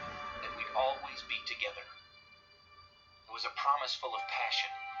 that we'd always be together. It was a promise full of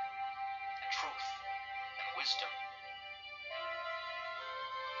passion, and truth, and wisdom.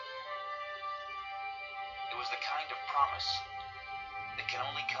 It was the kind of promise that can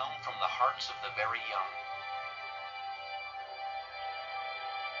only come from the hearts of the very young.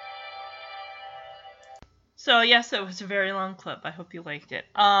 So yes, it was a very long clip. I hope you liked it.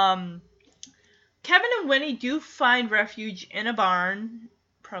 Kevin and Winnie do find refuge in a barn,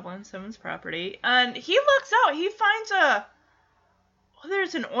 probably on someone's property, and he looks out. He finds whether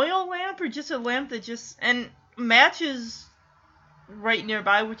it's an oil lamp or just a lamp that and matches right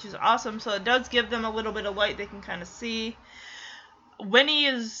nearby, which is awesome. So it does give them a little bit of light they can kind of see. Winnie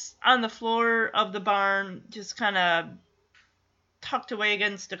is on the floor of the barn, just kind of tucked away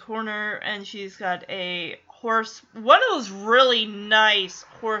against a corner, and she's got one of those really nice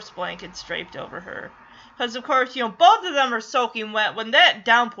horse blankets draped over her. Because, of course, both of them are soaking wet. When that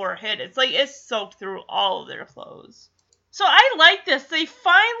downpour hit, it's like it's soaked through all of their clothes. So I like this. They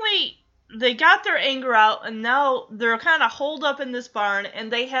got their anger out, and now they're kind of holed up in this barn,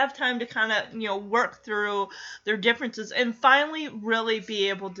 and they have time to kind of, work through their differences and finally really be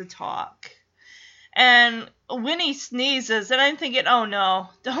able to talk. And Winnie sneezes, and I'm thinking, oh no,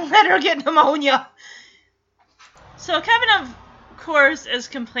 don't let her get pneumonia. So Kevin, of course, is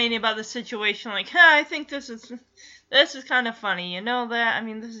complaining about the situation, like, I think this is kind of funny, you know that? I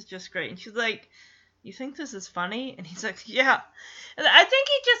mean, this is just great. And she's like, you think this is funny? And he's like, yeah. And I think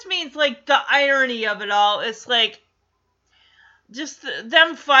he just means, like, the irony of it all. It's like, just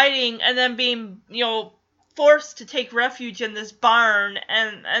them fighting and then being, forced to take refuge in this barn,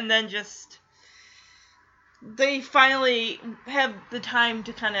 and then just they finally have the time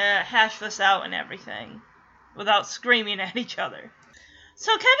to kind of hash this out and everything without screaming at each other.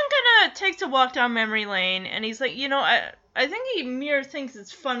 So Kevin kind of takes a walk down memory lane, and he's like, I think he thinks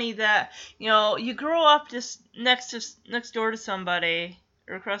it's funny that, you grow up just next door to somebody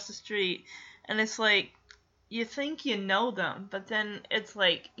or across the street, and it's like, you think you know them, but then it's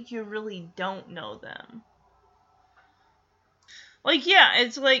like, you really don't know them. Like, yeah,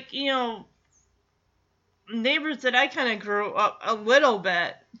 it's like, neighbors that I kind of grew up a little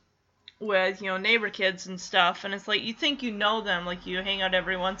bit with, neighbor kids and stuff, and it's like, you think you know them, like you hang out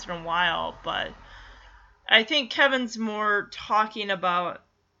every once in a while, but I think Kevin's more talking about,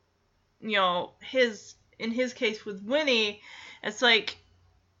 in his case with Winnie, it's like,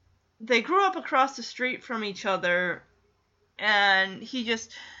 they grew up across the street from each other, and he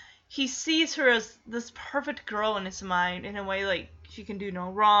sees her as this perfect girl in his mind, in a way, like, she can do no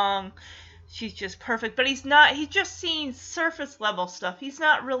wrong, she's just perfect, but he's just seeing surface level stuff. He's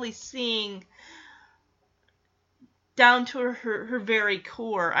not really seeing down to her very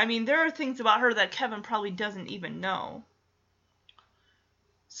core. I mean, there are things about her that Kevin probably doesn't even know.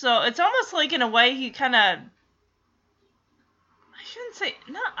 So it's almost like, in a way, he kind of, I shouldn't say,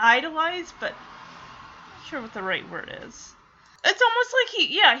 not idolize, but I'm not sure what the right word is. It's almost like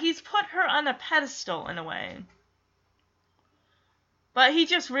he's put her on a pedestal in a way. But he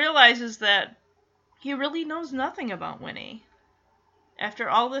just realizes that he really knows nothing about Winnie. After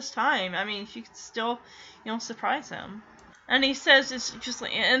all this time, I mean, she could still, surprise him. And he says it's just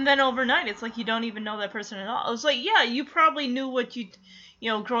like, and then overnight, it's like you don't even know that person at all. It was like, yeah, you probably knew what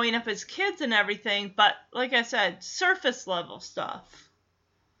growing up as kids and everything, but like I said, surface level stuff.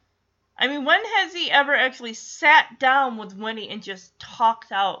 I mean, when has he ever actually sat down with Winnie and just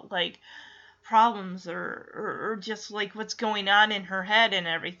talked out, like, problems or just, like, what's going on in her head and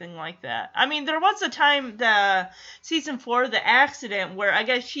everything like that? I mean, there was a time, the season 4, the accident, where I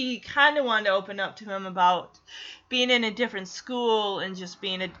guess she kind of wanted to open up to him about being in a different school and just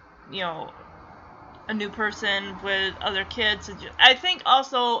being a new person with other kids. And I think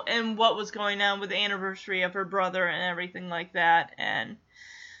also in what was going on with the anniversary of her brother and everything like that.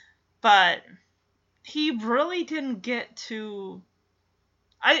 But he really didn't get to...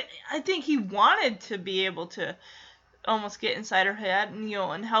 I think he wanted to be able to almost get inside her head and,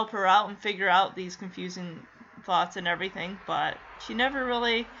 and help her out and figure out these confusing thoughts and everything, but she never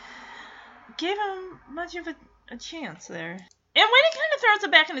really gave him much of a chance there. And Winnie kind of throws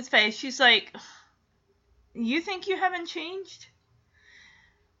it back in his face. She's like, you think you haven't changed?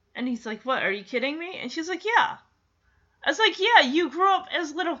 And he's like, what, are you kidding me? And she's like, yeah. I was like, yeah, you grew up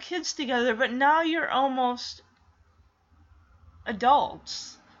as little kids together, but now you're almost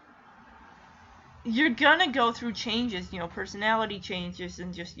adults. You're gonna go through changes, personality changes,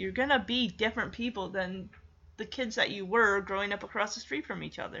 and just, you're gonna be different people than the kids that you were growing up across the street from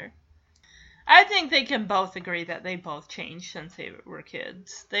each other. I think they can both agree that they both changed since they were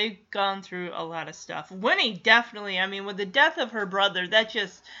kids. They've gone through a lot of stuff. Winnie definitely, with the death of her brother, that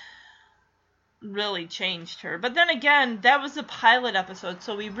just really changed her. But then again, that was a pilot episode,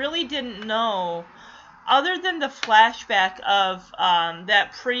 so we really didn't know, other than the flashback of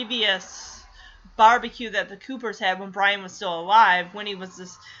that previous barbecue that the Coopers had when Brian was still alive, when he was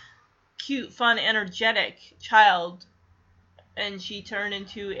this cute, fun, energetic child, and she turned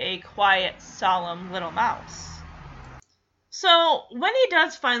into a quiet, solemn little mouse. So, Winnie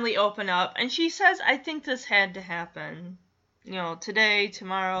does finally open up, and she says, I think this had to happen. Today,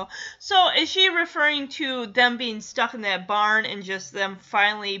 tomorrow. So, is she referring to them being stuck in that barn and just them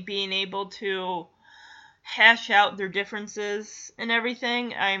finally being able to hash out their differences and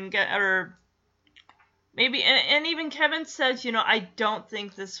everything? Or maybe, and even Kevin says, I don't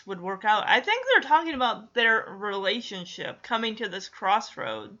think this would work out. I think they're talking about their relationship coming to this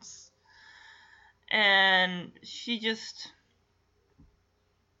crossroads. And she just,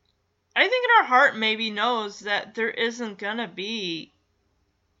 I think in her heart maybe knows that there isn't gonna be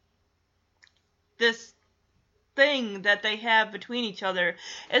this thing that they have between each other.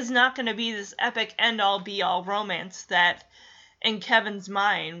 It's not gonna be this epic end-all be-all romance that in Kevin's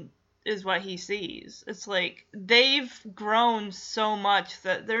mind is what he sees. It's like they've grown so much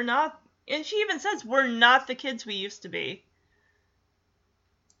that they're not, and she even says, we're not the kids we used to be.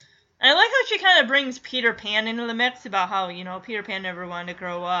 I like how she kind of brings Peter Pan into the mix about how, Peter Pan never wanted to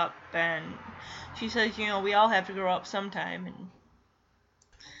grow up, and she says, we all have to grow up sometime,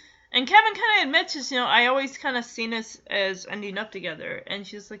 and Kevin kind of admits, I always kind of seen us as ending up together, and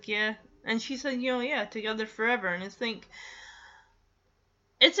she's like, yeah, and she said, yeah, together forever, and I think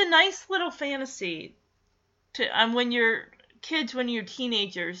it's a nice little fantasy to, when you're kids, when you're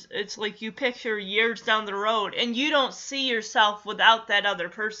teenagers, it's like you picture years down the road and you don't see yourself without that other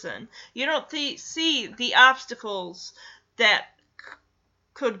person. You don't see the obstacles that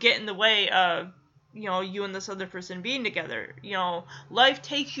could get in the way of, you and this other person being together. Life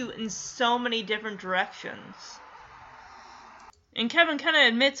takes you in so many different directions. And Kevin kind of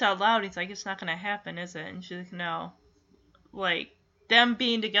admits out loud, he's like, it's not going to happen, is it? And she's like, no. Like, them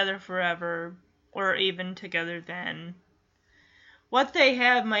being together forever, or even together then. What they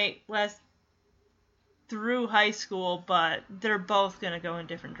have might last through high school, but they're both going to go in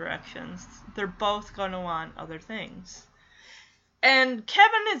different directions. They're both going to want other things. And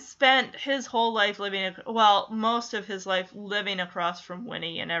Kevin has spent his whole life most of his life living across from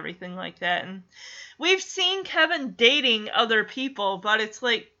Winnie and everything like that. And we've seen Kevin dating other people, but it's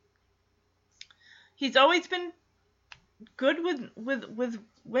like he's always been good with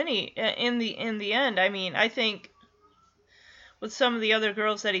Winnie in the end. I think with some of the other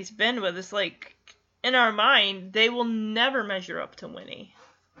girls that he's been with, it's like, in our mind, they will never measure up to Winnie.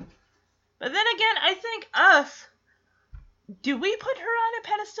 But then again, I think do we put her on a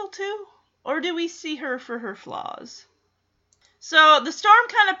pedestal too? Or do we see her for her flaws? So the storm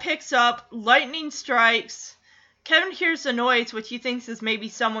kind of picks up, lightning strikes, Kevin hears a noise which he thinks is maybe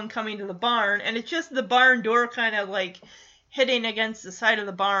someone coming to the barn, and it's just the barn door kind of like hitting against the side of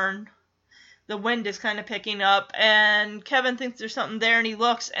the barn. The wind is kind of picking up, and Kevin thinks there's something there, and he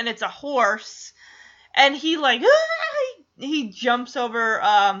looks, and it's a horse, and he he jumps over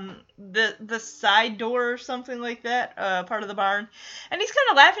the side door or something like that, part of the barn, and he's kind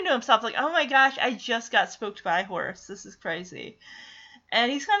of laughing to himself like, oh my gosh, I just got spooked by a horse, this is crazy. And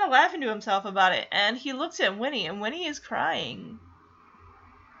he's kind of laughing to himself about it, and he looks at Winnie, and Winnie is crying.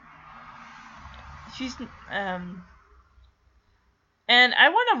 She's and I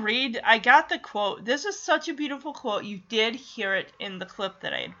want to read, I got the quote. This is such a beautiful quote. You did hear it in the clip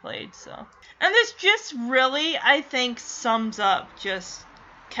that I had played, so. And this just really, I think, sums up just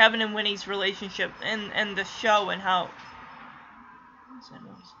Kevin and Winnie's relationship and the show and how...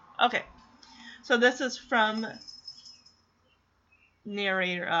 Okay. So this is from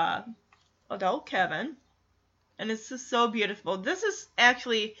narrator, adult Kevin. And it's just so beautiful. This is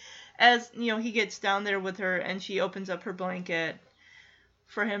actually, as, he gets down there with her and she opens up her blanket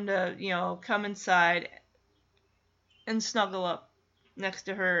for him to, come inside and snuggle up next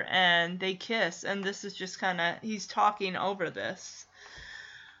to her, and they kiss, and this is just kind of, he's talking over this.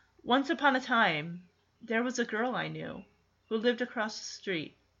 Once upon a time, there was a girl I knew who lived across the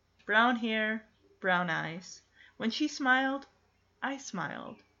street. Brown hair, brown eyes. When she smiled, I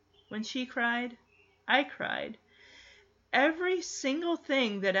smiled. When she cried, I cried. Every single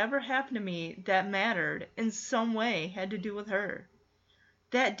thing that ever happened to me that mattered in some way had to do with her.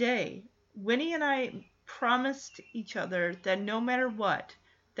 That day, Winnie and I promised each other that no matter what,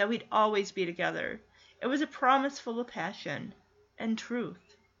 that we'd always be together. It was a promise full of passion and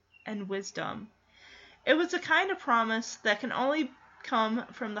truth and wisdom. It was the kind of promise that can only come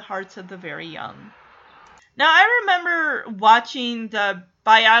from the hearts of the very young. Now, I remember watching the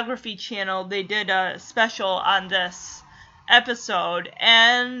Biography channel. They did a special on this episode,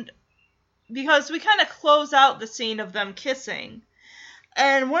 and because we kind of close out the scene of them kissing,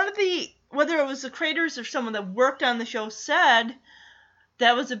 and one of the, whether it was the creators or someone that worked on the show, said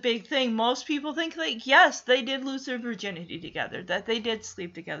that was a big thing. Most people think, like, yes, they did lose their virginity together, that they did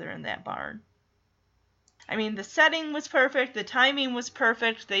sleep together in that barn. I mean, the setting was perfect, the timing was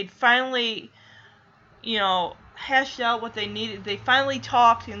perfect, they'd finally, hashed out what they needed. They finally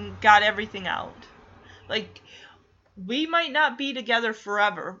talked and got everything out. Like, we might not be together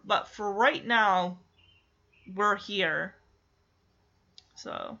forever, but for right now, we're here.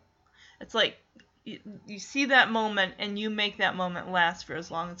 So, it's like, you see that moment and you make that moment last for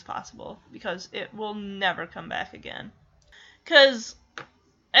as long as possible, because it will never come back again. Because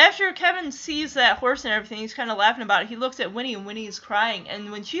after Kevin sees that horse and everything, he's kind of laughing about it. He looks at Winnie, and Winnie is crying.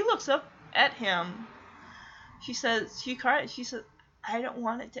 And when she looks up at him, she says, I don't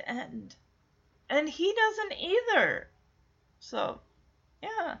want it to end. And he doesn't either. So,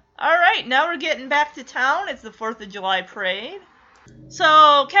 yeah. Alright, now we're getting back to town. It's the 4th of July parade.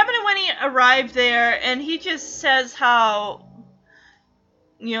 So, Kevin and Winnie arrive there, and he just says how,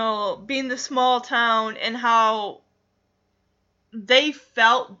 being the small town, and how they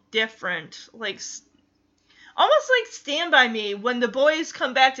felt different. Like, almost like Stand By Me, when the boys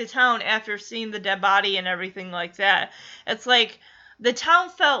come back to town after seeing the dead body and everything like that. It's like, the town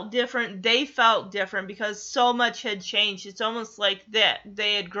felt different, they felt different, because so much had changed. It's almost like that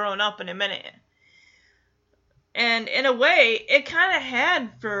they had grown up in a minute. And in a way, it kind of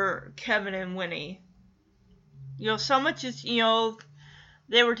had for Kevin and Winnie. So much is,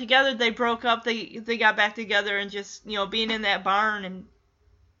 they were together, they broke up, they got back together, and just, being in that barn, and,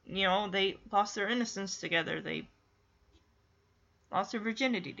 they lost their innocence together. They lost their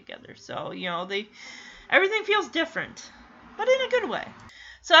virginity together. So, everything feels different, but in a good way.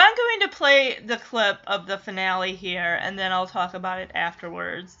 So I'm going to play the clip of the finale here, and then I'll talk about it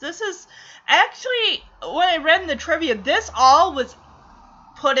afterwards. This is actually, when I read in the trivia, this all was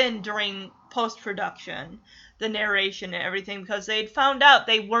put in during post-production, the narration and everything, because they'd found out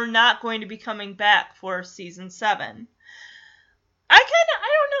they were not going to be coming back for season 7. I don't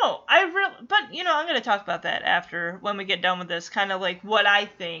know. But, I'm going to talk about that after, when we get done with this, kind of like what I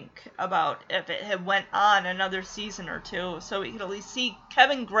think about if it had went on another season or two, so we could at least see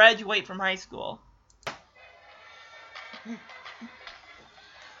Kevin graduate from high school. The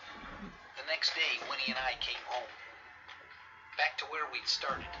next day, Winnie and I came home, back to where we'd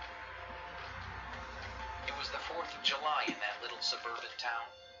started. It was the 4th of July in that little suburban town.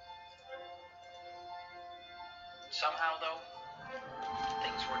 Somehow, though,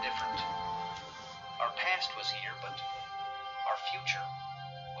 things were different. Our past was here, but our future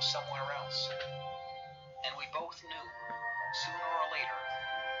was somewhere else. And we both knew, sooner or later,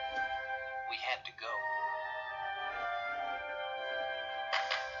 we had to go.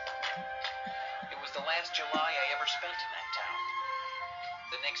 It was the last July I ever spent in that town.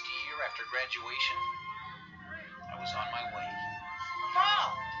 The next year after graduation, I was on my way.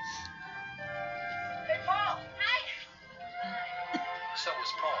 Paul! Hey, Paul! Hi! So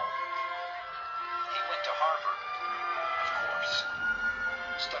was Paul. He went to Harvard, of course.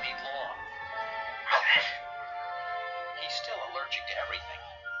 Studied law. He's still allergic to everything.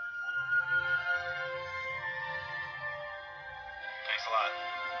 Thanks a lot.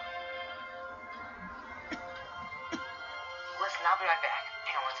 Listen, I'll be right back.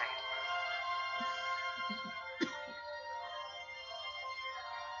 Hang on one second.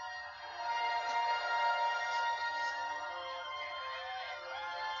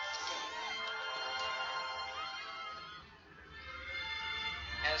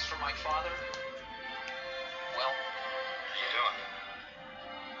 As for my father, well, How you doing?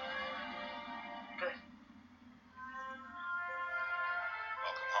 Good.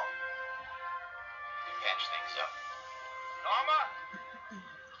 Welcome home. we patched things up. Norma!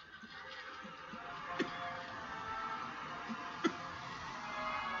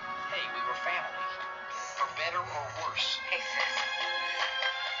 Hey, we were family. For better or worse. Hey, sis.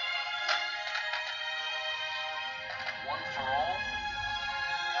 One for all.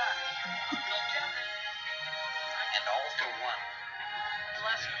 Bill Kevin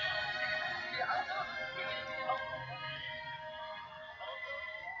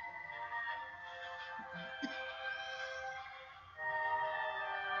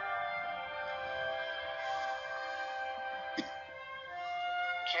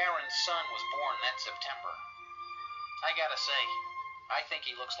Karen's son was born that September. I gotta say, I think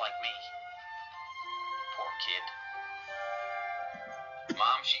he looks like me. Poor kid.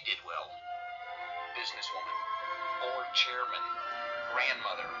 Mom, she did well. Businesswoman, board chairman,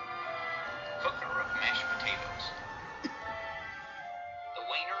 grandmother, cooker of mashed potatoes. The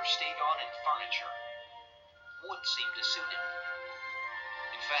Wayner stayed on in furniture. Wood seemed to suit him.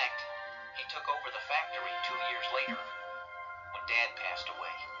 In fact, he took over the factory 2 years later, when Dad passed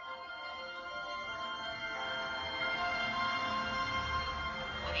away.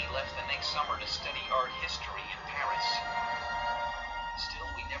 Winnie left the next summer to study art history in Paris. Still,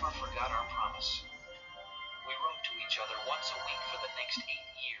 we never forgot our promise. We wrote to each other once a week for the next 8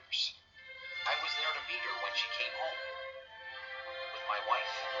 years. I was there to meet her when she came home, with my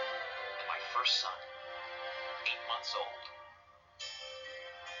wife and my first son, 8 months old.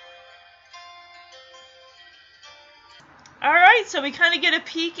 All right, so we kind of get a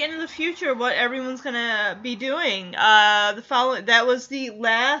peek into the future of what everyone's gonna be doing. That was the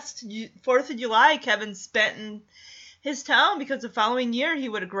last 4th of July Kevin spent in his town, because the following year he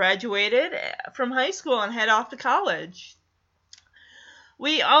would have graduated from high school and head off to college.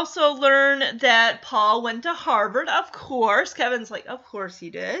 We also learn that Paul went to Harvard, of course. Kevin's like, of course he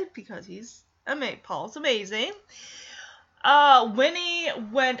did, because Paul's amazing. Winnie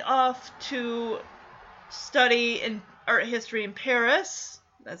went off to study in art history in Paris.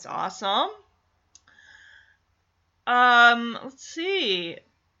 That's awesome. Let's see.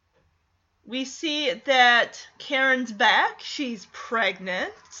 We see that Karen's back. She's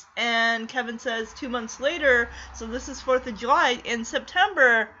pregnant. And Kevin says 2 months later, so this is 4th of July, in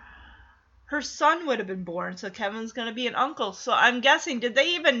September, her son would have been born. So Kevin's going to be an uncle. So I'm guessing, did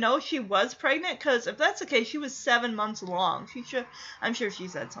they even know she was pregnant? Because if that's the case, she was 7 months along. I'm sure she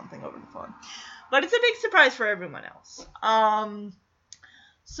said something over the phone. But it's a big surprise for everyone else.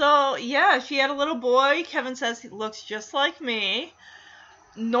 So, yeah, she had a little boy. Kevin says he looks just like me.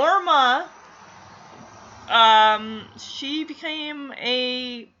 Norma, she became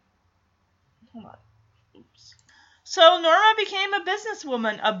hold on. Oops. So Norma became a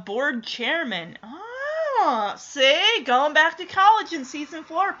businesswoman, a board chairman. Oh, see? Going back to college in season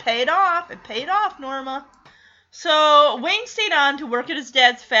 4 paid off. It paid off, Norma. So Wayne stayed on to work at his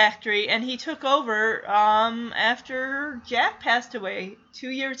dad's factory, and he took over after Jack passed away 2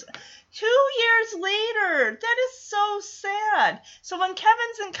 years. 2 years later. That is so sad. So when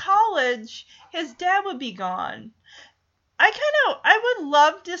Kevin's in college, his dad would be gone. I would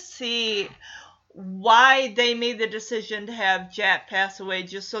love to see why they made the decision to have Jack pass away,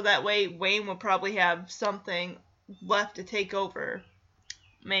 just so that way Wayne will probably have something left to take over.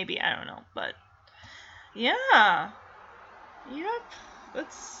 Maybe, I don't know, but yeah. Yep.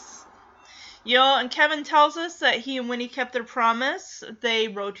 That's... and Kevin tells us that he and Winnie kept their promise. They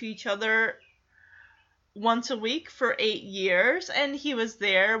wrote to each other once a week for 8 years, and he was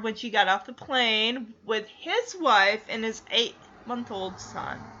there when she got off the plane with his wife and his 8-month-old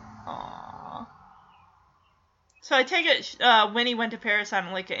son. Aww. So I take it Winnie went to Paris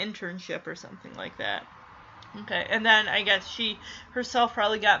on like an internship or something like that. Okay, and then I guess she herself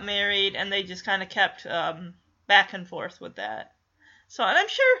probably got married, and they just kind of kept back and forth with that. So, and I'm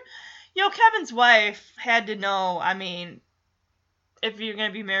sure, Kevin's wife had to know, I mean, if you're going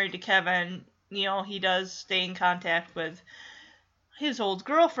to be married to Kevin, he does stay in contact with his old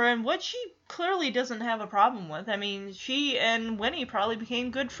girlfriend, which she clearly doesn't have a problem with. I mean, she and Winnie probably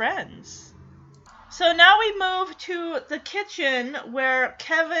became good friends. So now we move to the kitchen where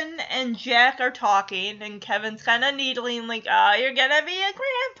Kevin and Jack are talking, and Kevin's kind of needling, like, oh, you're going to be a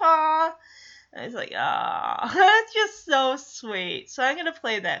grandpa. And he's like, oh, that's just so sweet. So I'm going to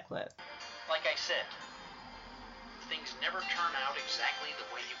play that clip. Like I said, things never turn out exactly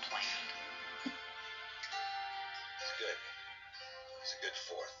the way you planned. It's good. It's a good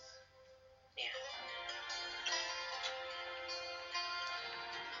 4th. Yeah.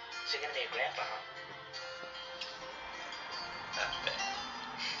 So you're gonna be a grandpa, huh? Not bad.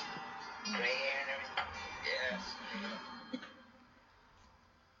 Gray hair and everything? Yes.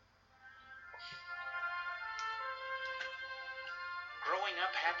 Growing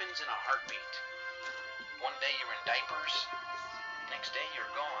up happens in a heartbeat. One day you're in diapers, next day you're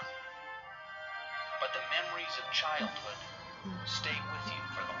gone. But the memories of childhood stay with you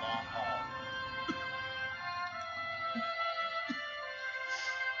for the long haul.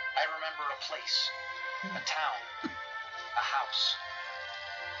 I remember a place, a town, a house,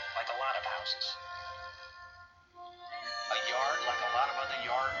 like a lot of houses. A yard like a lot of other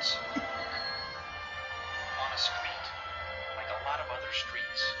yards. On a street like a lot of other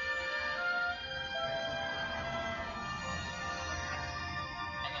streets.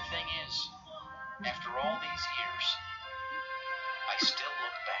 And is, after all these years, I still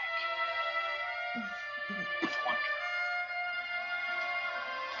look back with wonder.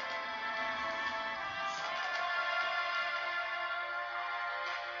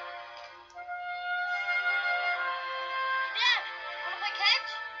 Dad, wanna play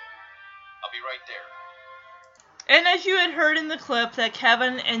catch? I'll be right there. And as you had heard in the clip, that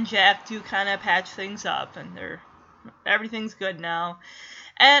Kevin and Jack do kind of patch things up, and everything's good now.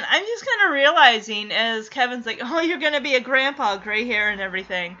 And I'm just kind of realizing as Kevin's like, oh, you're going to be a grandpa, gray hair and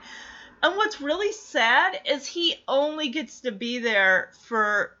everything. And what's really sad is he only gets to be there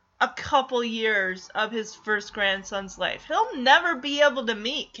for a couple years of his first grandson's life. He'll never be able to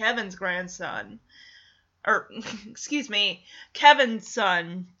meet Kevin's grandson. Or, excuse me, Kevin's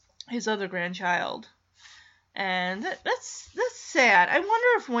son, his other grandchild. And that's sad. I wonder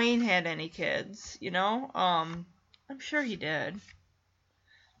if Wayne had any kids, you know? I'm sure he did.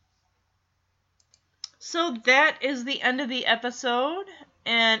 So that is the end of the episode.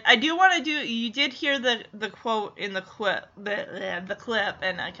 And I do want to you did hear the quote in the clip, the clip,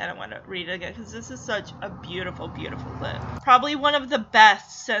 and I kind of want to read it again because this is such a beautiful, beautiful clip. Probably one of the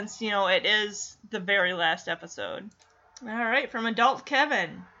best since, you know, it is the very last episode. All right, from Adult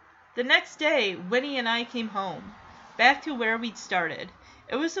Kevin. The next day, Winnie and I came home, back to where we'd started.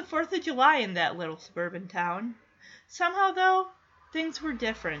 It was the 4th of July in that little suburban town. Somehow, though, things were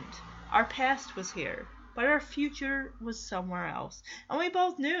different. Our past was here, but our future was somewhere else, and we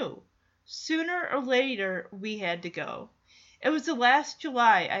both knew. Sooner or later, we had to go. It was the last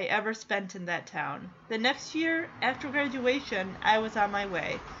July I ever spent in that town. The next year, after graduation, I was on my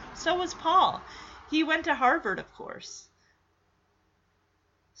way. So was Paul. He went to Harvard, of course.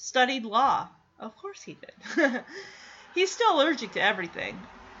 Studied law. Of course he did. He's still allergic to everything.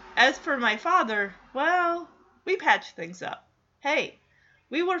 As for my father, well, we patched things up. Hey,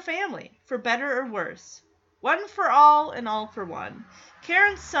 we were family, for better or worse. One for all and all for one.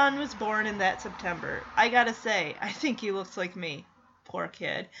 Karen's son was born in that September. I gotta say, I think he looks like me. Poor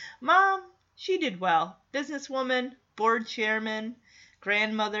kid. Mom, she did well. Businesswoman, board chairman,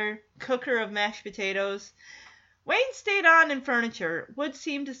 grandmother, cooker of mashed potatoes. Wayne stayed on in furniture, would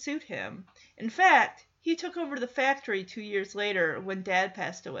seem to suit him. In fact, he took over the factory 2 years later when Dad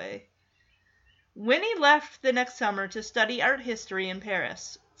passed away. Winnie left the next summer to study art history in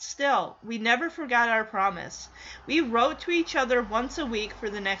Paris. Still, we never forgot our promise. We wrote to each other once a week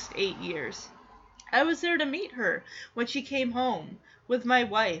for the next 8 years. I was there to meet her when she came home, with my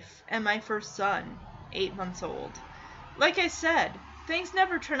wife and my first son, 8 months old. Like I said, things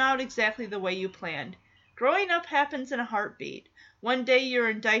never turn out exactly the way you planned. Growing up happens in a heartbeat. One day you're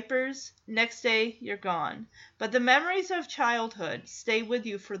in diapers, next day you're gone. But the memories of childhood stay with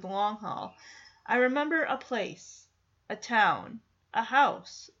you for the long haul. I remember a place, a town, a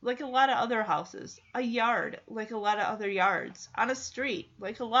house, like a lot of other houses, a yard, like a lot of other yards, on a street,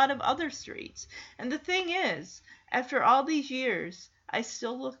 like a lot of other streets. And the thing is, after all these years, I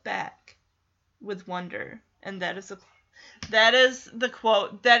still look back with wonder. And that is the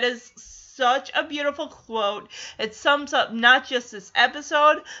quote. That is such a beautiful quote. It sums up not just this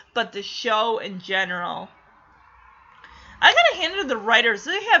episode, but the show in general. I gotta hand it to the writers.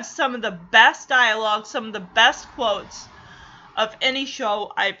 They have some of the best dialogue, some of the best quotes of any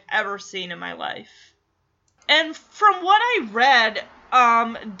show I've ever seen in my life. And from what I read,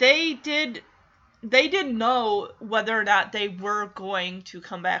 they didn't know whether or not they were going to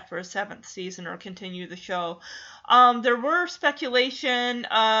come back for a 7th season or continue the show. There were speculation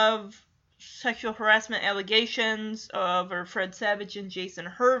of sexual harassment allegations over Fred Savage and Jason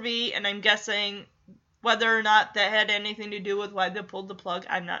Hervey, and I'm guessing whether or not that had anything to do with why they pulled the plug,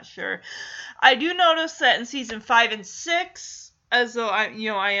 I'm not sure. I do notice that in season 5 and 6, as though I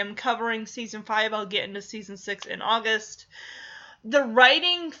am covering season 5, I'll get into season 6 in August. The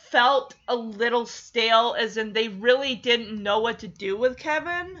writing felt a little stale, as in they really didn't know what to do with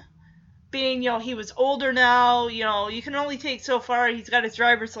Kevin. Being, he was older now, you can only take so far. He's got his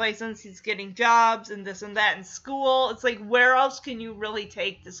driver's license, he's getting jobs and this and that in school. It's like, where else can you really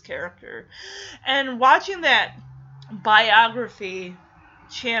take this character? And watching that biography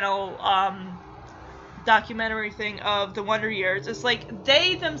channel documentary thing of the Wonder Years, it's like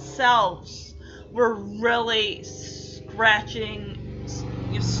they themselves were really scraping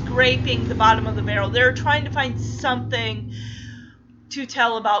the bottom of the barrel. They were trying to find something to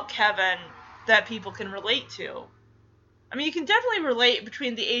tell about Kevin that people can relate to. I mean, you can definitely relate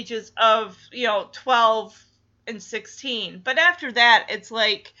between the ages of, 12 and 16. But after that, it's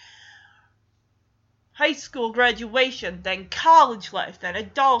like high school graduation, then college life, then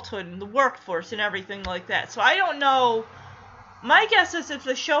adulthood and the workforce and everything like that. So I don't know my guess is if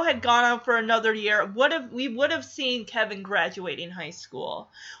the show had gone on for another year, we would have seen Kevin graduating high school.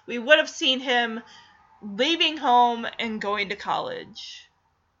 We would have seen him leaving home and going to college.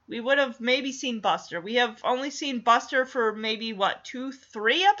 We would have maybe seen Buster. We have only seen Buster for maybe,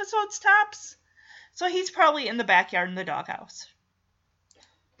 2-3 episodes tops? So he's probably in the backyard in the doghouse.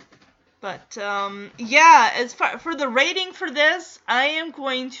 But, yeah, as far for the rating for this, I am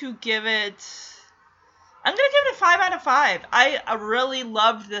going to give it... I'm going to give it a 5 out of 5. I really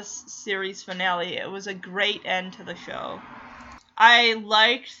loved this series finale. It was a great end to the show. I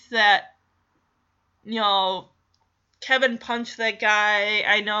liked that, Kevin punched that guy.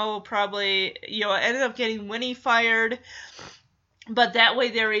 I know probably, ended up getting Winnie fired. But that way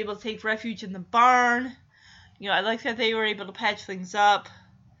they were able to take refuge in the barn. I liked that they were able to patch things up.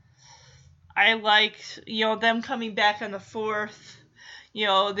 I liked, them coming back on the 4th.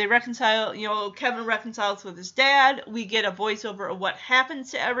 They reconcile, Kevin reconciles with his dad. We get a voiceover of what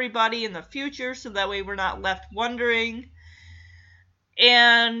happens to everybody in the future, so that way we're not left wondering.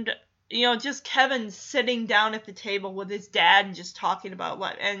 And, just Kevin sitting down at the table with his dad and just talking about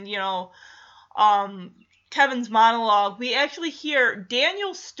what, and, Kevin's monologue. We actually hear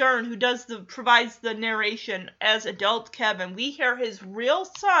Daniel Stern, who provides the narration as adult Kevin. We hear his real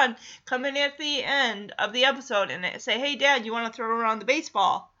son come in at the end of the episode and say, "Hey, Dad, you want to throw around the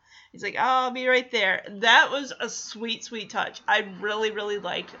baseball?" He's like, "Oh, I'll be right there." That was a sweet, sweet touch. I really, really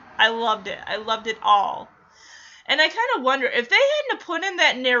liked it. I loved it. I loved it all. And I kind of wonder, if they hadn't put in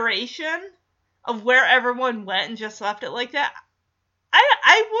that narration of where everyone went and just left it like that,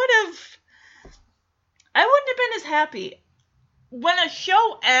 I wouldn't have been as happy. When a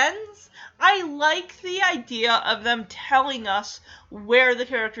show ends, I like the idea of them telling us where the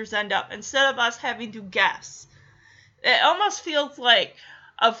characters end up instead of us having to guess. It almost feels like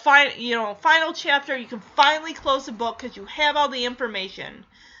a final chapter. You can finally close the book because you have all the information.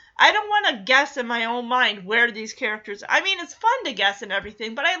 I don't want to guess in my own mind where these characters... I mean, it's fun to guess and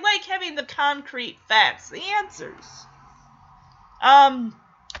everything, but I like having the concrete facts, the answers.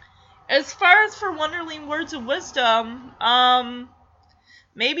 As far as for Wonderling Words of Wisdom,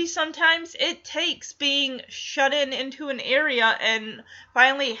 maybe sometimes it takes being shut into an area and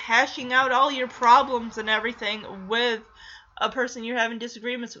finally hashing out all your problems and everything with a person you're having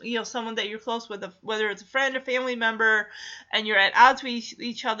disagreements with, someone that you're close with, whether it's a friend, a family member, and you're at odds with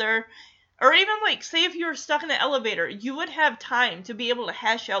each other. Or even, say if you were stuck in an elevator, you would have time to be able to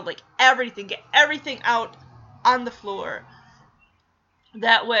hash out, everything, get everything out on the floor.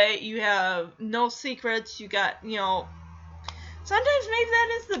 That way you have no secrets, you got, sometimes maybe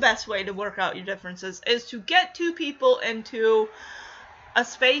that is the best way to work out your differences, is to get two people into a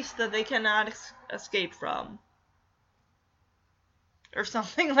space that they cannot escape from. Or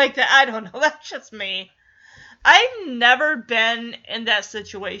something like that. I don't know, that's just me. I've never been in that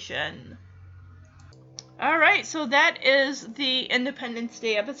situation. Alright, so that is the Independence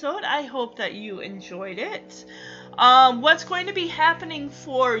Day episode. I hope that you enjoyed it. What's going to be happening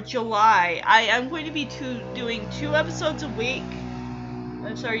for July? I am going to be doing 2 episodes a week.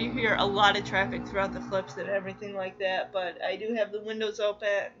 I'm sorry you hear a lot of traffic throughout the clips and everything like that, but I do have the windows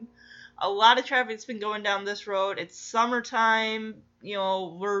open. A lot of traffic's been going down this road. It's summertime.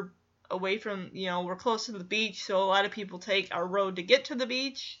 We're away from, we're close to the beach, so a lot of people take our road to get to the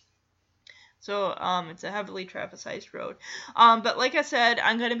beach. So, it's a heavily trafficized road. But like I said,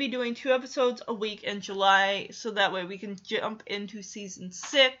 I'm going to be doing 2 episodes a week in July, so that way we can jump into season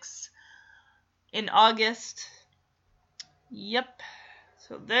 6 in August. Yep.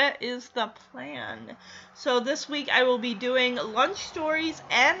 So that is the plan. So this week I will be doing Lunch Stories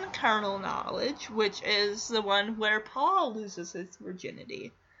and Carnal Knowledge, which is the one where Paul loses his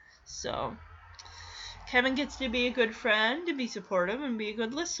virginity. So, Kevin gets to be a good friend, to be supportive, and be a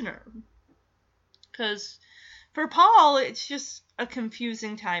good listener. Because for Paul, it's just a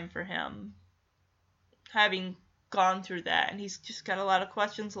confusing time for him, having gone through that, and he's just got a lot of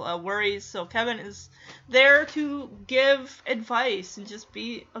questions, a lot of worries, so Kevin is there to give advice and just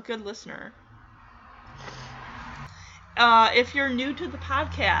be a good listener. If you're new to the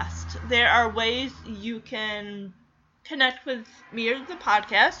podcast, there are ways you can connect with me or the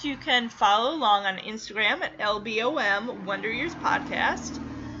podcast. You can follow along on Instagram at LBOM Wonder Years Podcast.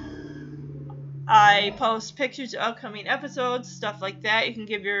 I post pictures of upcoming episodes, stuff like that. You can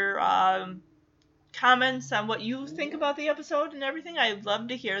give your comments on what you think about the episode and everything. I'd love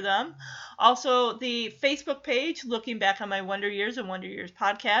to hear them. Also, the Facebook page, Looking Back on My Wonder Years and Wonder Years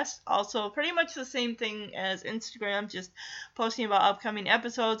Podcast. Also, pretty much the same thing as Instagram, just posting about upcoming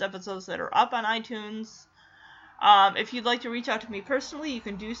episodes that are up on iTunes. If you'd like to reach out to me personally, you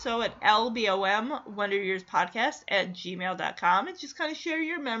can do so at lbomwonderyearspodcast@gmail.com and just kind of share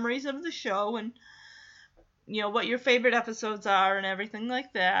your memories of the show and, you know, what your favorite episodes are and everything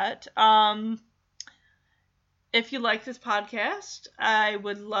like that. If you like this podcast, I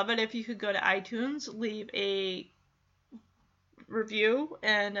would love it if you could go to iTunes, leave a review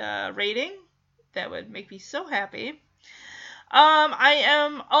and a rating. That would make me so happy. I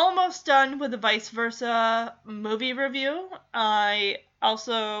am almost done with the Vice Versa movie review. I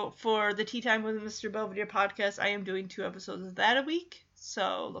also, for the Tea Time with Mr. Belvedere podcast, I am doing 2 episodes of that a week,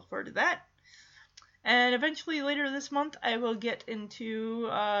 so look forward to that. And eventually later this month, I will get into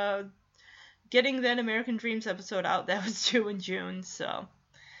getting that American Dreams episode out that was due in June. So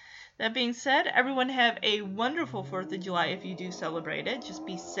that being said, everyone have a wonderful 4th of July if you do celebrate it. Just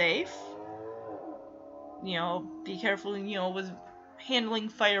be safe. You know, be careful, you know, with handling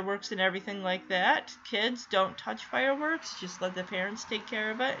fireworks and everything like that. Kids, don't touch fireworks. Just let the parents take care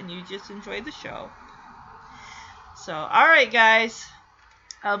of it, and you just enjoy the show. So, alright, guys.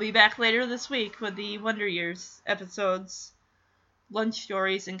 I'll be back later this week with the Wonder Years episodes, Lunch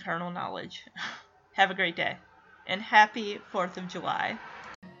Stories, and Carnal Knowledge. Have a great day. And happy 4th of July.